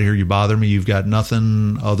 get out of here, you bother me, you've got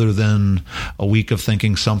nothing other than a week of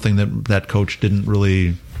thinking something that coach didn't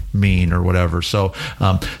really mean or whatever. So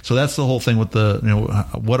that's the whole thing with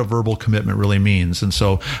what a verbal commitment really means. And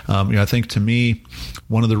so I think, to me,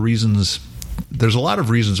 one of the reasons, there's a lot of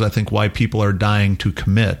reasons, I think, why people are dying to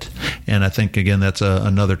commit. And I think, again, that's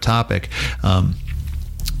another topic.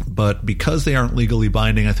 But because they aren't legally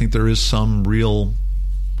binding, I think there is some real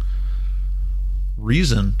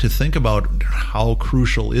reason to think about how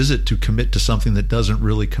crucial is it to commit to something that doesn't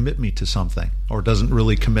really commit me to something, or doesn't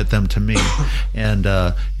really commit them to me. And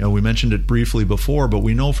we mentioned it briefly before, but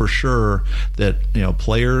we know for sure that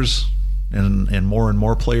players and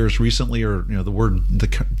more players recently are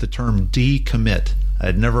the term decommit. I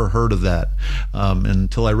had never heard of that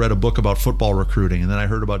until I read a book about football recruiting, and then I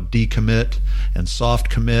heard about decommit and soft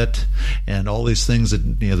commit and all these things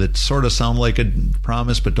that sort of sound like a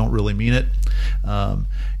promise but don't really mean it.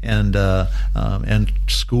 And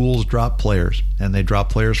schools drop players, and they drop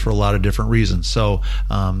players for a lot of different reasons. So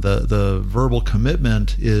the verbal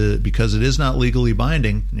commitment is, because it is not legally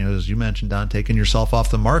binding, as you mentioned, Don, taking yourself off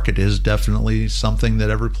the market is definitely something that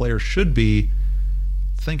every player should be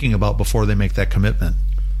thinking about before they make that commitment.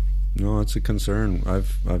 No, it's a concern.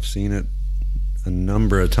 I've seen it a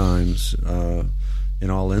number of times in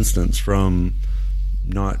all instances, from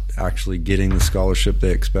not actually getting the scholarship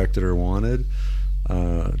they expected or wanted,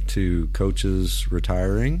 to coaches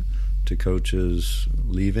retiring, to coaches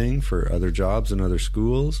leaving for other jobs in other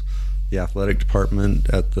schools. The athletic department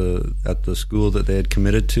at the school that they had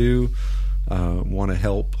committed to want to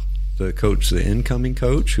help the incoming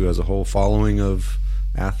coach, who has a whole following of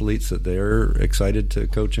athletes that they're excited to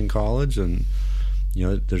coach in college, and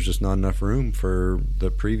there's just not enough room for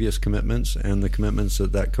the previous commitments and the commitments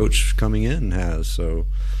that coach coming in has. So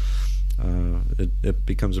it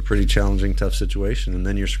becomes a pretty challenging, tough situation, and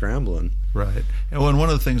then you're scrambling. Right. And one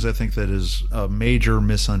of the things I think that is a major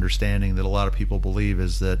misunderstanding that a lot of people believe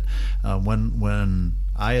is that when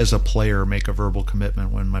I, as a player, make a verbal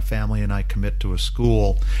commitment, when my family and I commit to a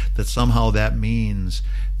school, that somehow that means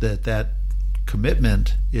that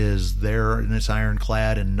commitment is there and it's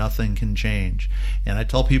ironclad and nothing can change. And I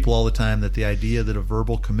tell people all the time that the idea that a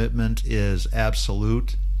verbal commitment is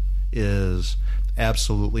absolute is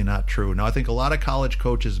absolutely not true. Now, I think a lot of college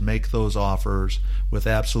coaches make those offers with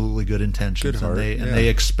absolutely good intentions, good heart, and they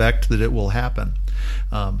expect that it will happen.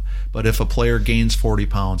 But if a player gains 40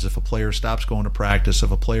 pounds, if a player stops going to practice,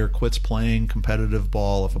 if a player quits playing competitive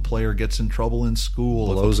ball, if a player gets in trouble in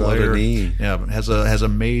school, blows if a player out a knee, has a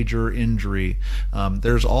major injury,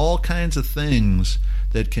 there's all kinds of things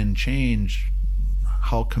that can change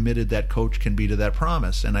how committed that coach can be to that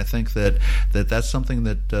promise. And I think that's something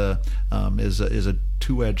that is a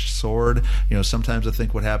two-edged sword. Sometimes I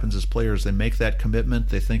think what happens is players, they make that commitment,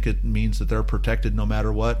 they think it means that they're protected no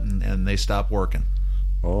matter what, and they stop working.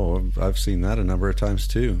 Oh, I've seen that a number of times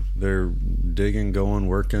too. They're digging, going,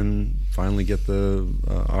 working, finally get the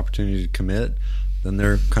opportunity to commit, then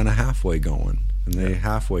they're kind of halfway going, and they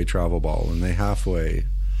halfway travel ball, and they halfway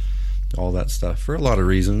all that stuff for a lot of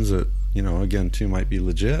reasons that, again, too, might be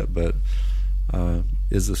legit, but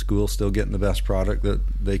is the school still getting the best product that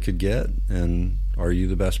they could get? And are you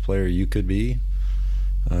the best player you could be?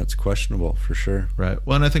 It's questionable for sure. Right.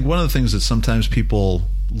 Well, and I think one of the things that sometimes people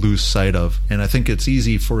lose sight of, and I think it's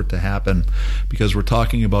easy for it to happen because we're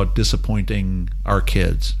talking about disappointing our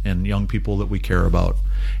kids and young people that we care about.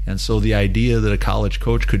 And so the idea that a college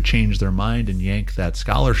coach could change their mind and yank that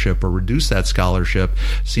scholarship or reduce that scholarship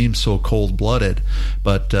seems so cold-blooded.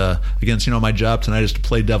 But again, my job tonight is to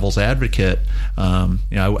play devil's advocate.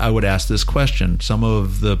 I would ask this question. Some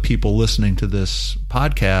of the people listening to this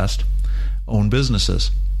podcast own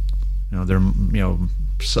businesses. They're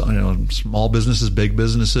small businesses, big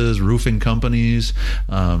businesses, roofing companies,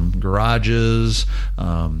 garages,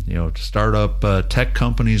 startup tech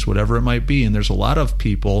companies, whatever it might be. And there's a lot of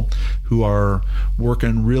people who are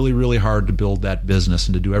working really, really hard to build that business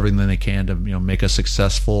and to do everything they can to make a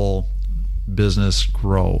successful business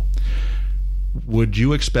grow. Would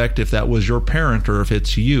you expect, if that was your parent or if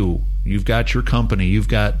it's you've got your company, you've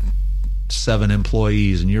got 7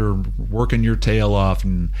 employees, and you're working your tail off,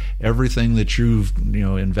 and everything that you've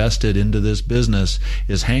invested into this business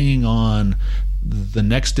is hanging on the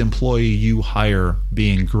next employee you hire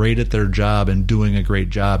being great at their job and doing a great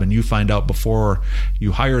job, and you find out before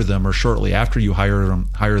you hire them or shortly after you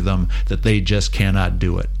hire them that they just cannot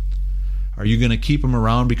do it? Are you going to keep them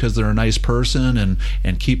around because they're a nice person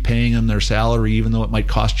and keep paying them their salary even though it might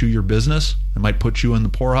cost you your business? It might put you in the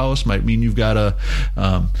poorhouse, might mean you've got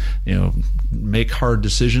to make hard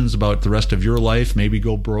decisions about the rest of your life, maybe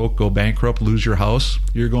go broke, go bankrupt, lose your house.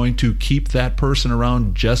 You're going to keep that person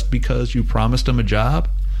around just because you promised them a job?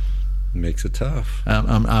 Makes it tough.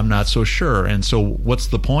 I'm not so sure. And so what's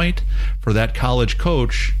the point? For that college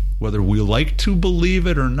coach, whether we like to believe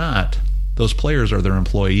it or not, those players are their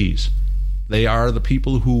employees. They are the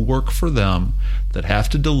people who work for them that have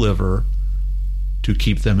to deliver to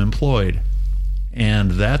keep them employed.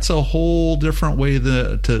 And that's a whole different way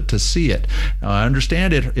to see it. Now, I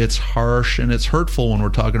understand it's harsh and it's hurtful when we're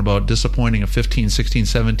talking about disappointing a 15, 16,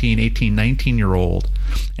 17, 18, 19-year-old.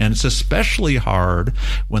 And it's especially hard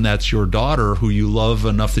when that's your daughter who you love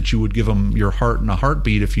enough that you would give them your heart and a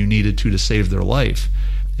heartbeat if you needed to save their life.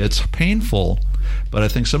 It's painful. But I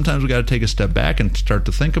think sometimes we got to take a step back and start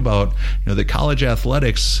to think about, that college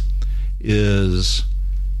athletics is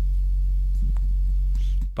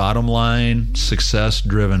bottom line success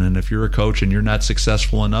driven, and if you're a coach and you're not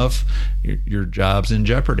successful enough, your job's in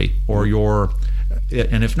jeopardy,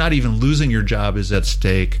 and if not even losing your job is at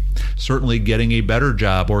stake, certainly getting a better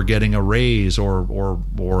job or getting a raise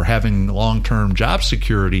or having long-term job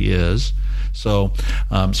security is. So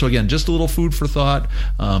again, just a little food for thought.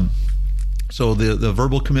 So the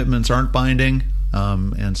verbal commitments aren't binding,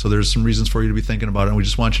 and so there's some reasons for you to be thinking about it. And we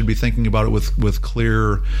just want you to be thinking about it with a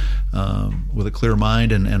clear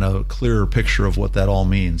mind and a clearer picture of what that all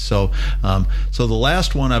means. So the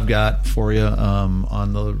last one I've got for you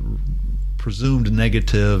on the presumed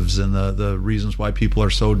negatives and the reasons why people are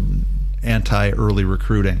so anti-early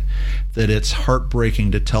recruiting, that it's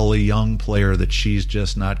heartbreaking to tell a young player that she's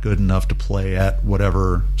just not good enough to play at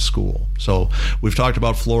whatever school. So we've talked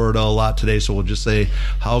about Florida a lot today, so we'll just say,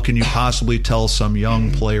 how can you possibly tell some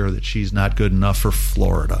young player that she's not good enough for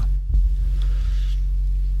Florida?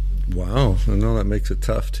 Wow, I know that makes it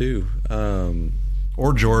tough too.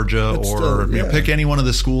 or Georgia, It's or still, you know, pick any one of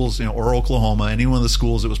the schools, you know, or Oklahoma, any one of the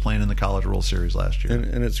schools that was playing in the College World Series last year.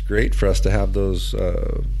 And it's great for us to have those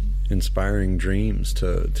inspiring dreams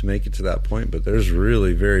to make it to that point. But there's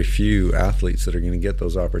really very few athletes that are going to get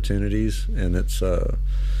those opportunities, and it's a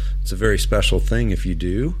very special thing if you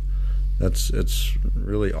do. It's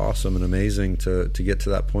really awesome and amazing to get to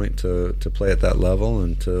that point, to play at that level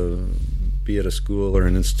and to be at a school or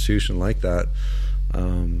an institution like that.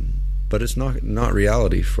 But it's not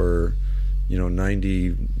reality for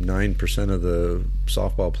 99% of the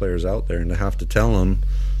softball players out there, and to have to tell them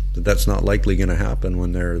that that's not likely going to happen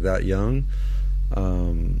when they're that young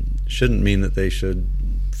shouldn't mean that they should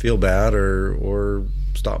feel bad or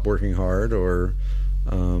stop working hard or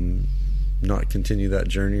not continue that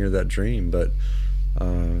journey or that dream. But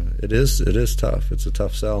it is tough. It's a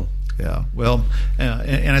tough sell. Yeah, well,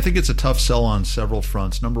 and I think it's a tough sell on several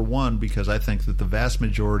fronts. Number one, because I think that the vast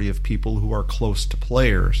majority of people who are close to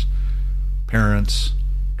players, parents,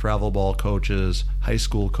 travel ball coaches, high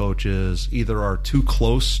school coaches, either are too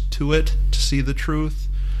close to it to see the truth,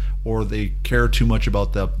 or they care too much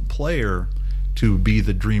about the player to be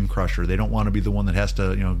the dream crusher. They don't want to be the one that has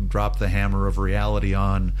to, drop the hammer of reality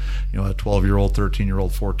on, a 12-year-old,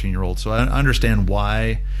 13-year-old, 14-year-old. So I understand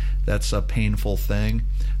why that's a painful thing.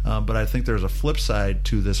 But I think there's a flip side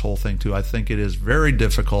to this whole thing, too. I think it is very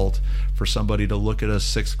difficult for somebody to look at a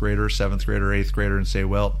 6th grader, 7th grader, 8th grader and say,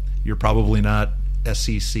 well, you're probably not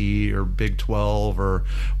SEC or Big 12 or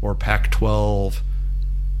Pac-12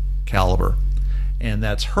 caliber. And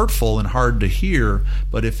that's hurtful and hard to hear,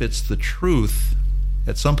 but if it's the truth,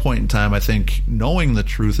 at some point in time, I think knowing the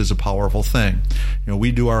truth is a powerful thing.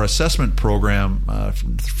 We do our assessment program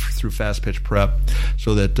through Fast Pitch Prep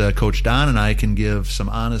so that Coach Don and I can give some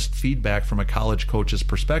honest feedback from a college coach's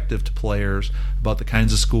perspective to players about the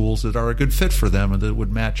kinds of schools that are a good fit for them and that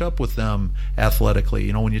would match up with them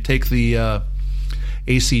athletically. When you take the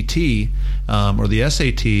ACT or the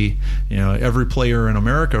SAT, every player in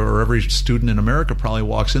America or every student in America probably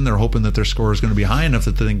walks in there hoping that their score is going to be high enough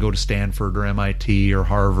that they can go to Stanford or MIT or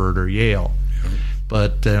Harvard or Yale.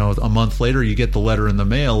 But a month later, you get the letter in the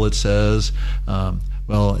mail that says,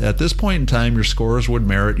 well, at this point in time, your scores would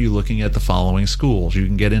merit you looking at the following schools. You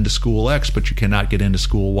can get into school X, but you cannot get into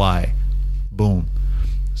school Y. Boom.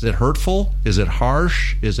 Is it hurtful? Is it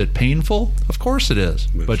harsh? Is it painful? Of course it is.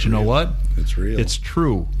 But you know what? It's real. It's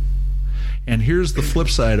true. And here's the flip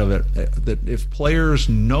side of it, that if players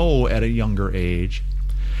know at a younger age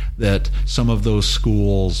that some of those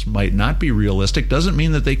schools might not be realistic, doesn't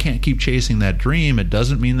mean that they can't keep chasing that dream. It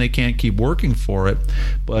doesn't mean they can't keep working for it,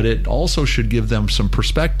 but it also should give them some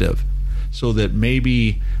perspective so that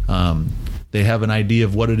maybe they have an idea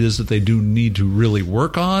of what it is that they do need to really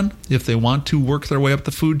work on if they want to work their way up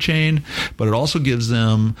the food chain, but it also gives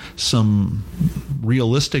them some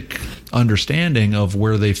realistic understanding of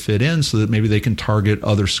where they fit in so that maybe they can target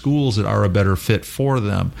other schools that are a better fit for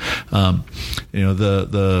them.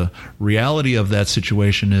 The reality of that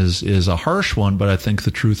situation is a harsh one, but I think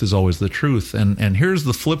the truth is always the truth. And here's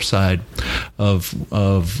the flip side of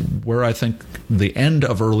where I think the end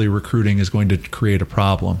of early recruiting is going to create a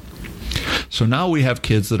problem. So now we have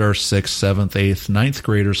kids that are 6th, 7th, 8th, 9th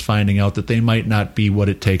graders finding out that they might not be what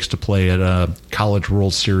it takes to play at a College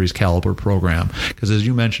World Series caliber program. Because as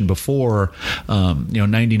you mentioned before,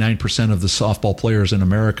 99% of the softball players in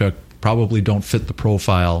America probably don't fit the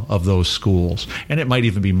profile of those schools. And it might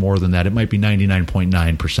even be more than that. It might be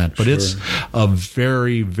 99.9%. But It's a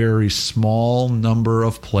very, very small number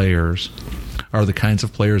of players are the kinds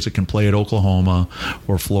of players that can play at Oklahoma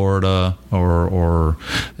or Florida or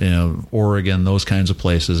Oregon, those kinds of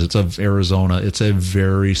places. It's of Arizona. It's a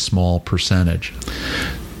very small percentage.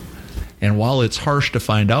 And while it's harsh to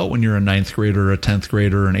find out when you're a 9th grader, a 10th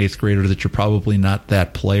grader, an 8th grader that you're probably not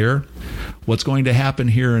that player, what's going to happen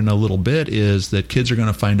here in a little bit is that kids are going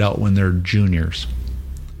to find out when they're juniors,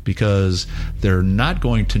 because they're not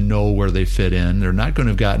going to know where they fit in. They're not going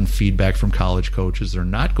to have gotten feedback from college coaches. They're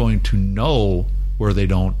not going to know where they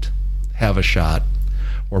don't have a shot,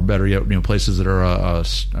 or better yet, places that are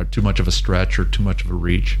too much of a stretch or too much of a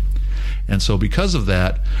reach. And so because of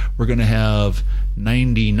that, we're going to have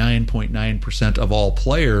 99.9% of all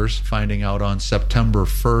players finding out on September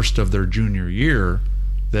 1st of their junior year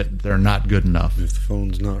that they're not good enough. If the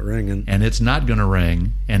phone's not ringing. And it's not going to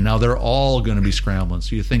ring, and now they're all going to be scrambling.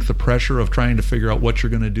 So you think the pressure of trying to figure out what you're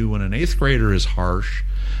going to do when an 8th grader is harsh.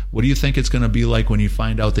 What do you think it's going to be like when you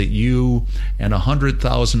find out that you and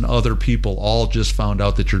 100,000 other people all just found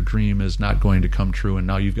out that your dream is not going to come true, and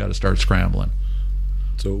now you've got to start scrambling?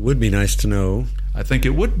 So it would be nice to know. I think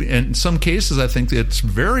it would be. And in some cases, I think it's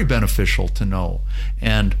very beneficial to know.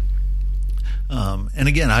 And And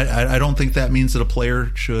again, I don't think that means that a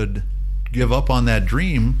player should give up on that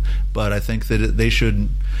dream, but I think that they should,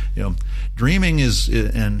 dreaming is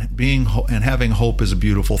and having hope is a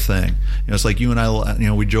beautiful thing. It's like you and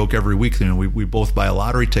I, we joke every week. We both buy a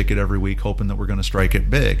lottery ticket every week, hoping that we're going to strike it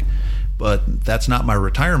big. But that's not my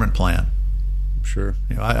retirement plan. Sure.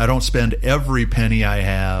 I don't spend every penny I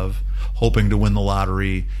have hoping to win the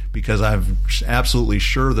lottery because I'm absolutely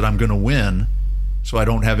sure that I'm going to win. So I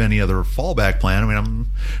don't have any other fallback plan. I mean,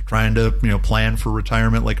 I'm trying to plan for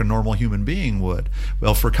retirement like a normal human being would.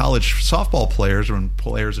 Well, for college softball players or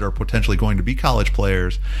players that are potentially going to be college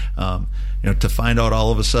players, to find out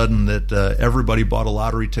all of a sudden that everybody bought a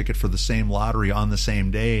lottery ticket for the same lottery on the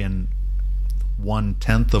same day and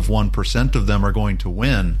 0.1% of 1% of them are going to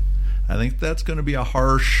win, I think that's going to be a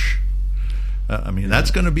harsh.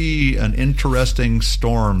 That's going to be an interesting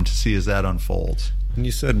storm to see as that unfolds. And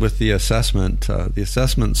you said with the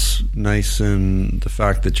assessment's nice in the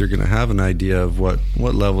fact that you're going to have an idea of what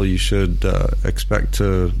level you should expect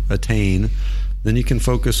to attain. Then you can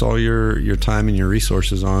focus all your time and your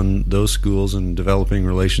resources on those schools and developing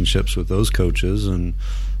relationships with those coaches and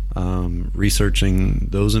researching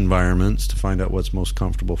those environments to find out what's most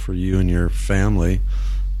comfortable for you and your family,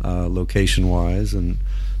 location-wise, and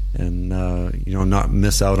not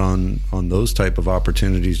miss out on those type of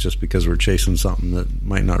opportunities just because we're chasing something that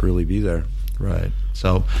might not really be there. Right.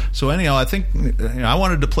 So anyhow, I think I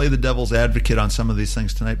wanted to play the devil's advocate on some of these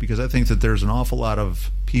things tonight because I think that there's an awful lot of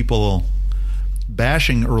people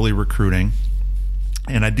bashing early recruiting,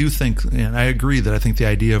 and I do think, and I agree that I think the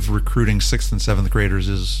idea of recruiting 6th and 7th graders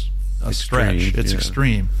is a stretch. It's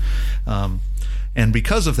extreme. And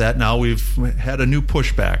because of that, now we've had a new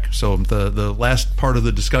pushback. So the last part of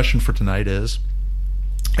the discussion for tonight is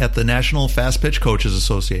at the National Fast Pitch Coaches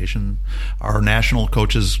Association, our national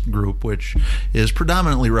coaches group, which is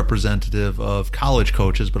predominantly representative of college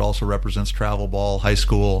coaches, but also represents travel ball, high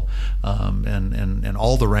school, and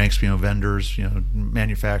all the ranks, vendors,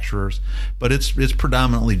 manufacturers. But it's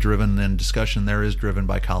predominantly driven, and discussion there is driven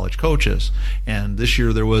by college coaches. And this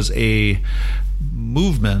year there was a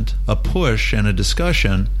movement, a push, and a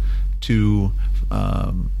discussion to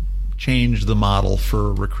change the model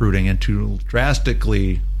for recruiting and to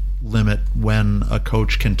drastically limit when a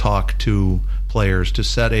coach can talk to players, to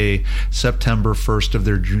set a September 1st of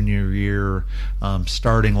their junior year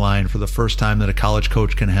starting line for the first time that a college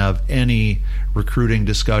coach can have any recruiting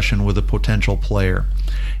discussion with a potential player.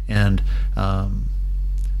 And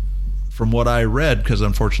from what I read, because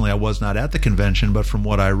unfortunately I was not at the convention, but from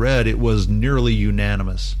what I read, it was nearly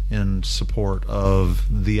unanimous in support of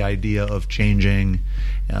the idea of changing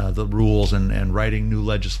the rules and writing new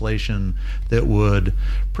legislation that would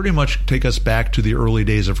pretty much take us back to the early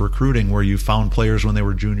days of recruiting, where you found players when they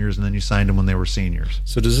were juniors and then you signed them when they were seniors.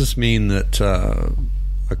 So does this mean that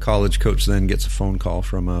a college coach then gets a phone call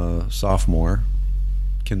from a sophomore?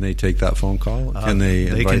 Can they take that phone call? Can they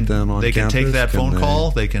invite them on campus? They can take that phone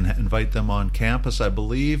call. They can invite them on campus, I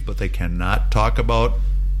believe, but they cannot talk about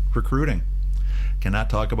recruiting, cannot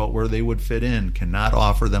talk about where they would fit in, cannot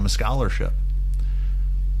offer them a scholarship.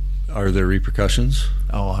 Are there repercussions?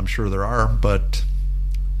 Oh, I'm sure there are, but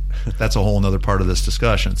that's a whole other part of this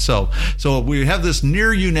discussion. So we have this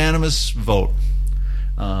near unanimous vote.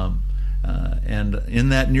 And in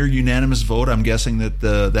that near unanimous vote, I'm guessing that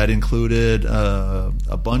that included a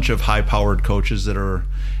bunch of high-powered coaches that are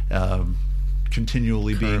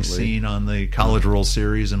continually being seen on the College World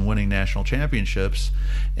Series and winning national championships.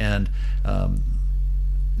 And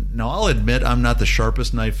now I'll admit I'm not the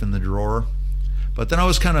sharpest knife in the drawer, but then I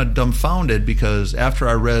was kind of dumbfounded because after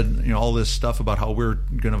I read all this stuff about how we're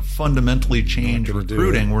going to fundamentally change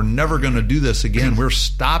recruiting, we're never going to do this again, we're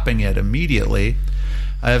stopping it immediately.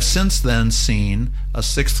 I have since then seen a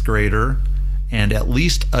 6th grader and at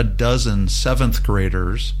least a dozen 7th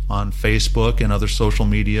graders on Facebook and other social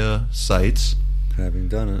media sites having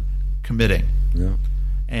done it, committing. Yeah.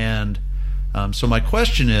 And so my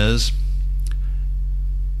question is,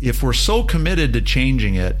 if we're so committed to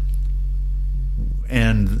changing it,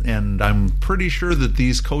 and I'm pretty sure that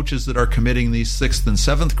these coaches that are committing these 6th and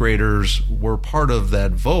 7th graders were part of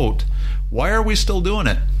that vote, why are we still doing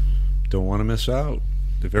it? Don't want to miss out.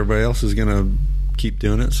 If everybody else is going to keep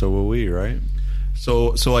doing it, so will we, right?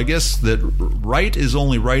 So I guess that right is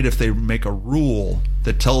only right if they make a rule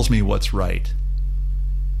that tells me what's right.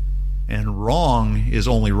 And wrong is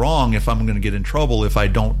only wrong if I'm going to get in trouble if I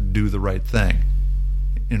don't do the right thing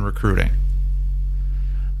in recruiting.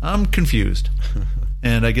 I'm confused.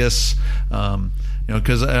 And I guess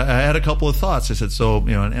because I had a couple of thoughts. I said,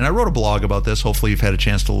 and I wrote a blog about this. Hopefully you've had a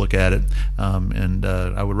chance to look at it. And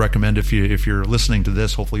I would recommend if you're listening to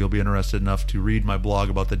this, hopefully you'll be interested enough to read my blog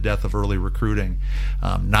about the death of early recruiting.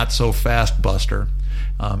 Not so fast, Buster.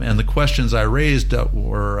 And the questions I raised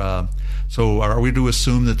were, so are we to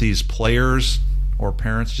assume that these players or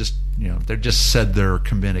parents just, they just said they're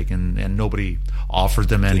committing and nobody offered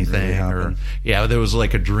them anything? Or there was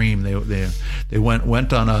like a dream. They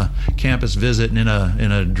went on a campus visit, and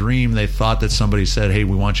in a dream they thought that somebody said, hey,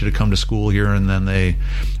 we want you to come to school here, and then they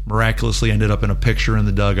miraculously ended up in a picture in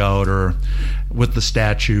the dugout or with the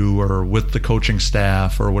statue or with the coaching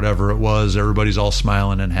staff or whatever it was. Everybody's all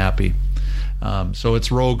smiling and happy. So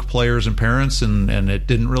it's rogue players and parents, and it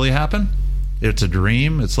didn't really happen. It's a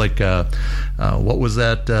dream. It's like what was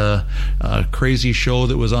that crazy show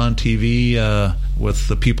that was on TV with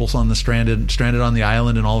the people on the stranded on the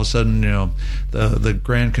island, and all of a sudden, the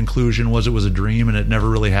grand conclusion was it was a dream and it never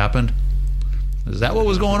really happened. Is that what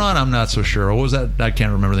was going on? I'm not so sure. What was that? I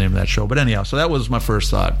can't remember the name of that show. But anyhow, so that was my first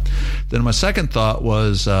thought. Then my second thought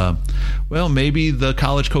was, maybe the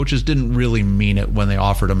college coaches didn't really mean it when they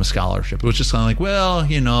offered him a scholarship. It was just kind of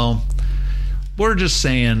like, we're just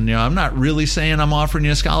saying, I'm not really saying I'm offering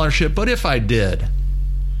you a scholarship, but if I did,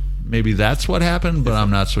 maybe that's what happened, but I'm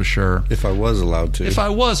not so sure. If I was allowed to. If I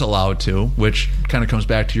was allowed to, which kind of comes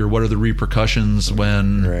back to what are the repercussions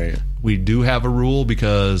when we do have a rule,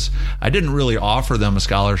 because I didn't really offer them a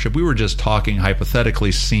scholarship. We were just talking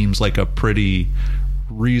hypothetically. Seems like a pretty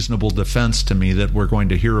reasonable defense to me that we're going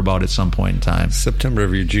to hear about at some point in time. September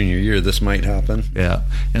of your junior year, this might happen. Yeah.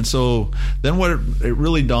 And so then it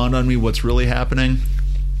really dawned on me what's really happening.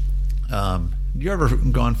 You ever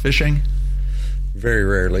gone fishing? Very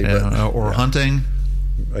rarely. Or hunting?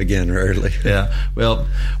 Again, rarely. Yeah. Well,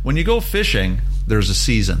 when you go fishing, there's a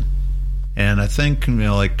season. And I think,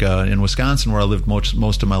 in Wisconsin, where I lived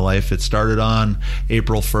most of my life, it started on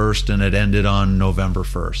April 1st and it ended on November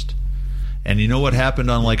 1st. And you know what happened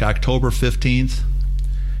on October 15th?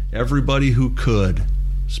 Everybody who could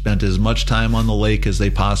spent as much time on the lake as they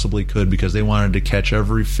possibly could because they wanted to catch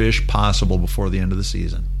every fish possible before the end of the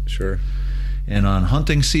season. Sure. And on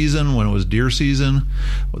hunting season, when it was deer season,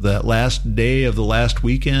 that last day of the last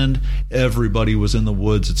weekend, everybody was in the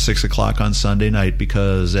woods at 6 o'clock on Sunday night,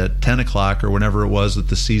 because at 10 o'clock or whenever it was that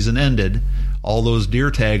the season ended, all those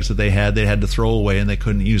deer tags that they had to throw away, and they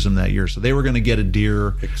couldn't use them that year. So they were going to get a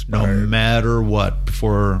deer no matter what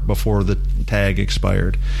before the tag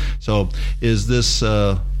expired. So is this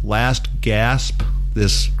last gasp,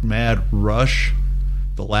 this mad rush,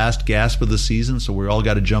 the last gasp of the season, so we all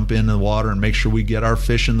got to jump in the water and make sure we get our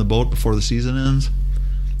fish in the boat before the season ends?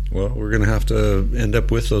 Well, we're going to have to end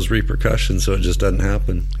up with those repercussions, so it just doesn't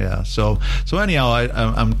happen. Yeah. So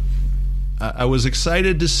anyhow, I was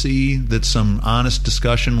excited to see that some honest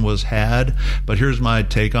discussion was had, but here's my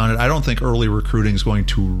take on it. I don't think early recruiting is going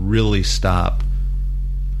to really stop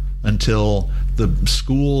until the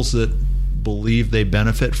schools that believe they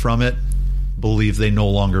benefit from it believe they no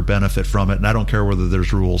longer benefit from it, and I don't care whether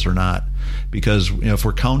there's rules or not, because if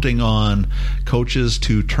we're counting on coaches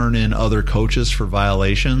to turn in other coaches for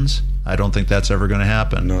violations, I don't think that's ever going to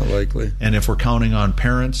happen. Not likely. And if we're counting on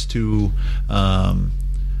parents to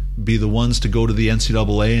be the ones to go to the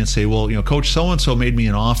NCAA and say, well, Coach so-and-so made me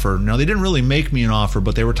an offer. Now, they didn't really make me an offer,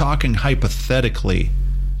 but they were talking hypothetically.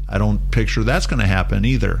 I don't picture that's going to happen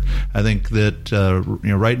either. I think that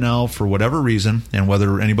right now, for whatever reason, and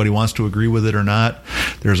whether anybody wants to agree with it or not,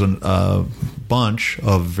 there's a bunch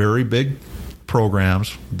of very big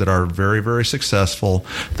programs that are very, very successful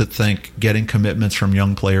that think getting commitments from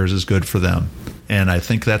young players is good for them. And I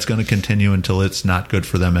think that's going to continue until it's not good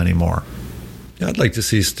for them anymore. I'd like to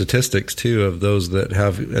see statistics, too, of those that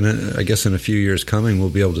have, and I guess in a few years coming, we'll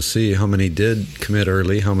be able to see how many did commit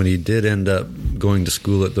early, how many did end up going to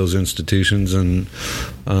school at those institutions and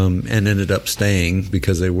ended up staying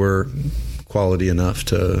because they were quality enough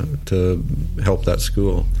to help that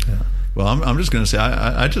school. Yeah. Well, I'm just going to say,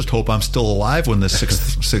 I just hope I'm still alive when this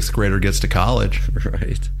sixth grader gets to college.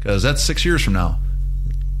 Right. Because that's 6 years from now.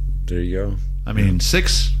 There you go. I mean,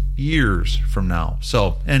 6 years from now.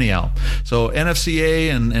 So anyhow,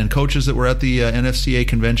 NFCA and coaches that were at the NFCA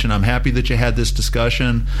convention, I'm happy that you had this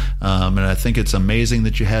discussion, and I think it's amazing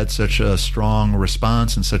that you had such a strong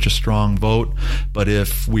response and such a strong vote. But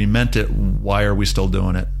if we meant it, why are we still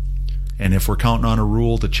doing it? And if we're counting on a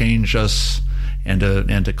rule to change us and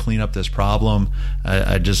to clean up this problem,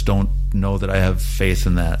 I just don't know that I have faith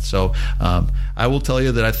in that. So I will tell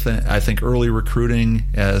you that I think early recruiting,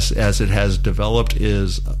 as it has developed,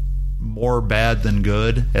 is more bad than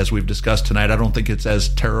good, as we've discussed tonight. I don't think it's as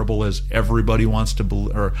terrible as everybody wants to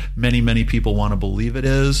believe, or many people want to believe it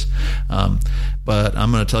is. But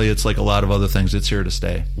I'm going to tell you, it's like a lot of other things. It's here to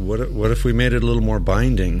stay. What if we made it a little more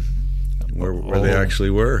binding, where they actually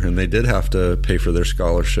were, and they did have to pay for their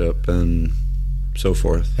scholarship and so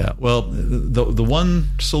forth? Yeah. Well, the one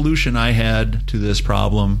solution I had to this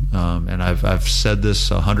problem, and I've said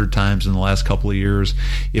this 100 times in the last couple of years,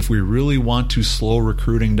 if we really want to slow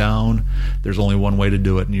recruiting down, there's only one way to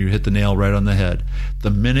do it, and you hit the nail right on the head.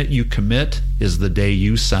 The minute you commit is the day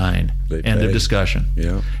you sign. End of discussion.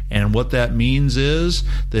 Yeah. And what that means is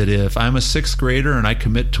that if I'm a sixth grader and I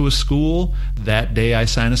commit to a school, that day I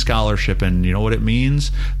sign a scholarship. And you know what it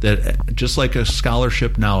means? That just like a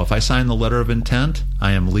scholarship now, if I sign the letter of intent,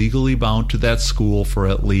 I am legally bound to that school for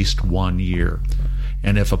at least 1 year.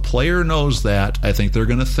 And if a player knows that, I think they're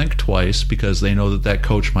going to think twice, because they know that that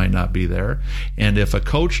coach might not be there. And if a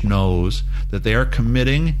coach knows that they are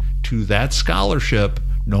committing to that scholarship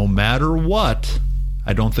no matter what,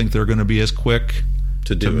 I don't think they're going to be as quick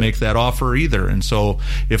to make that offer either. And so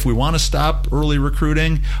if we want to stop early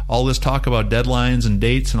recruiting, all this talk about deadlines and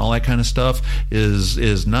dates and all that kind of stuff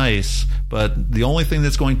is nice, but the only thing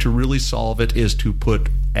that's going to really solve it is to put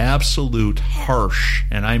absolute harsh,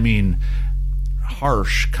 and I mean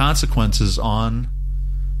harsh, consequences on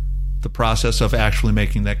the process of actually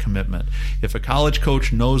making that commitment. If a college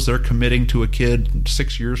coach knows they're committing to a kid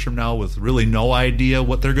 6 years from now with really no idea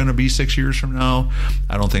what they're going to be 6 years from now,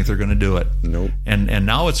 I don't think they're going to do it. Nope. And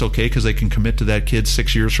now it's okay, because they can commit to that kid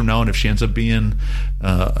 6 years from now, and if she ends up being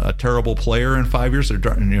a terrible player in 5 years, they're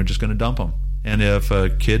just going to dump them. And if a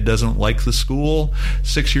kid doesn't like the school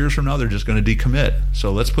 6 years from now, they're just going to decommit.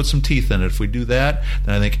 So let's put some teeth in it. If we do that,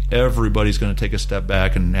 then I think everybody's going to take a step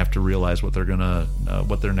back and have to realize what they're going to,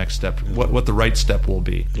 what their next step, what the right step will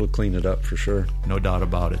be. It'll clean it up for sure. No doubt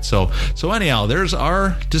about it. So anyhow, there's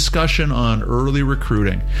our discussion on early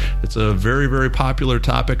recruiting. It's a very, very popular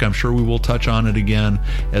topic. I'm sure we will touch on it again.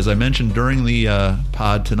 As I mentioned during the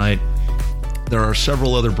pod tonight, there are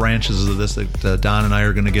several other branches of this that Don and I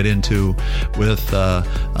are going to get into with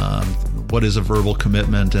what is a verbal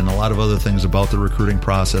commitment and a lot of other things about the recruiting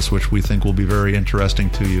process, which we think will be very interesting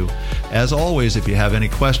to you. As always, if you have any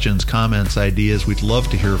questions, comments, ideas, we'd love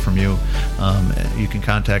to hear from you. You can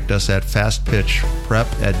contact us at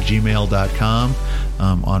fastpitchprep@gmail.com,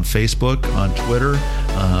 on Facebook, on Twitter,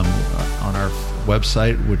 on our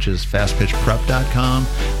website, which is fastpitchprep.com,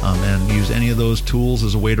 and use any of those tools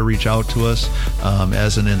as a way to reach out to us.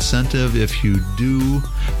 As an incentive, if you do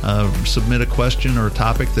submit a question or a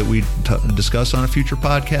topic that we discuss on a future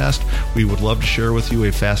podcast, we would love to share with you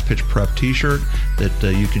a Fast Pitch Prep t-shirt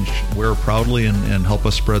that you can wear proudly and help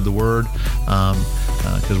us spread the word,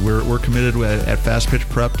 because we're committed at Fast Pitch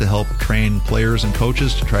Prep to help train players and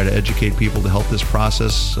coaches to try to educate people to help this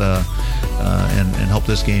process and help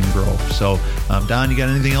this game grow. So Don, you got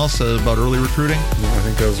anything else about early recruiting? No, I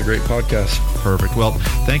think that was a great podcast. Perfect. Well,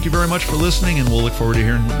 thank you very much for listening, and we'll look forward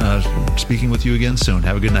to speaking with you again soon.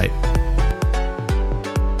 Have a good night.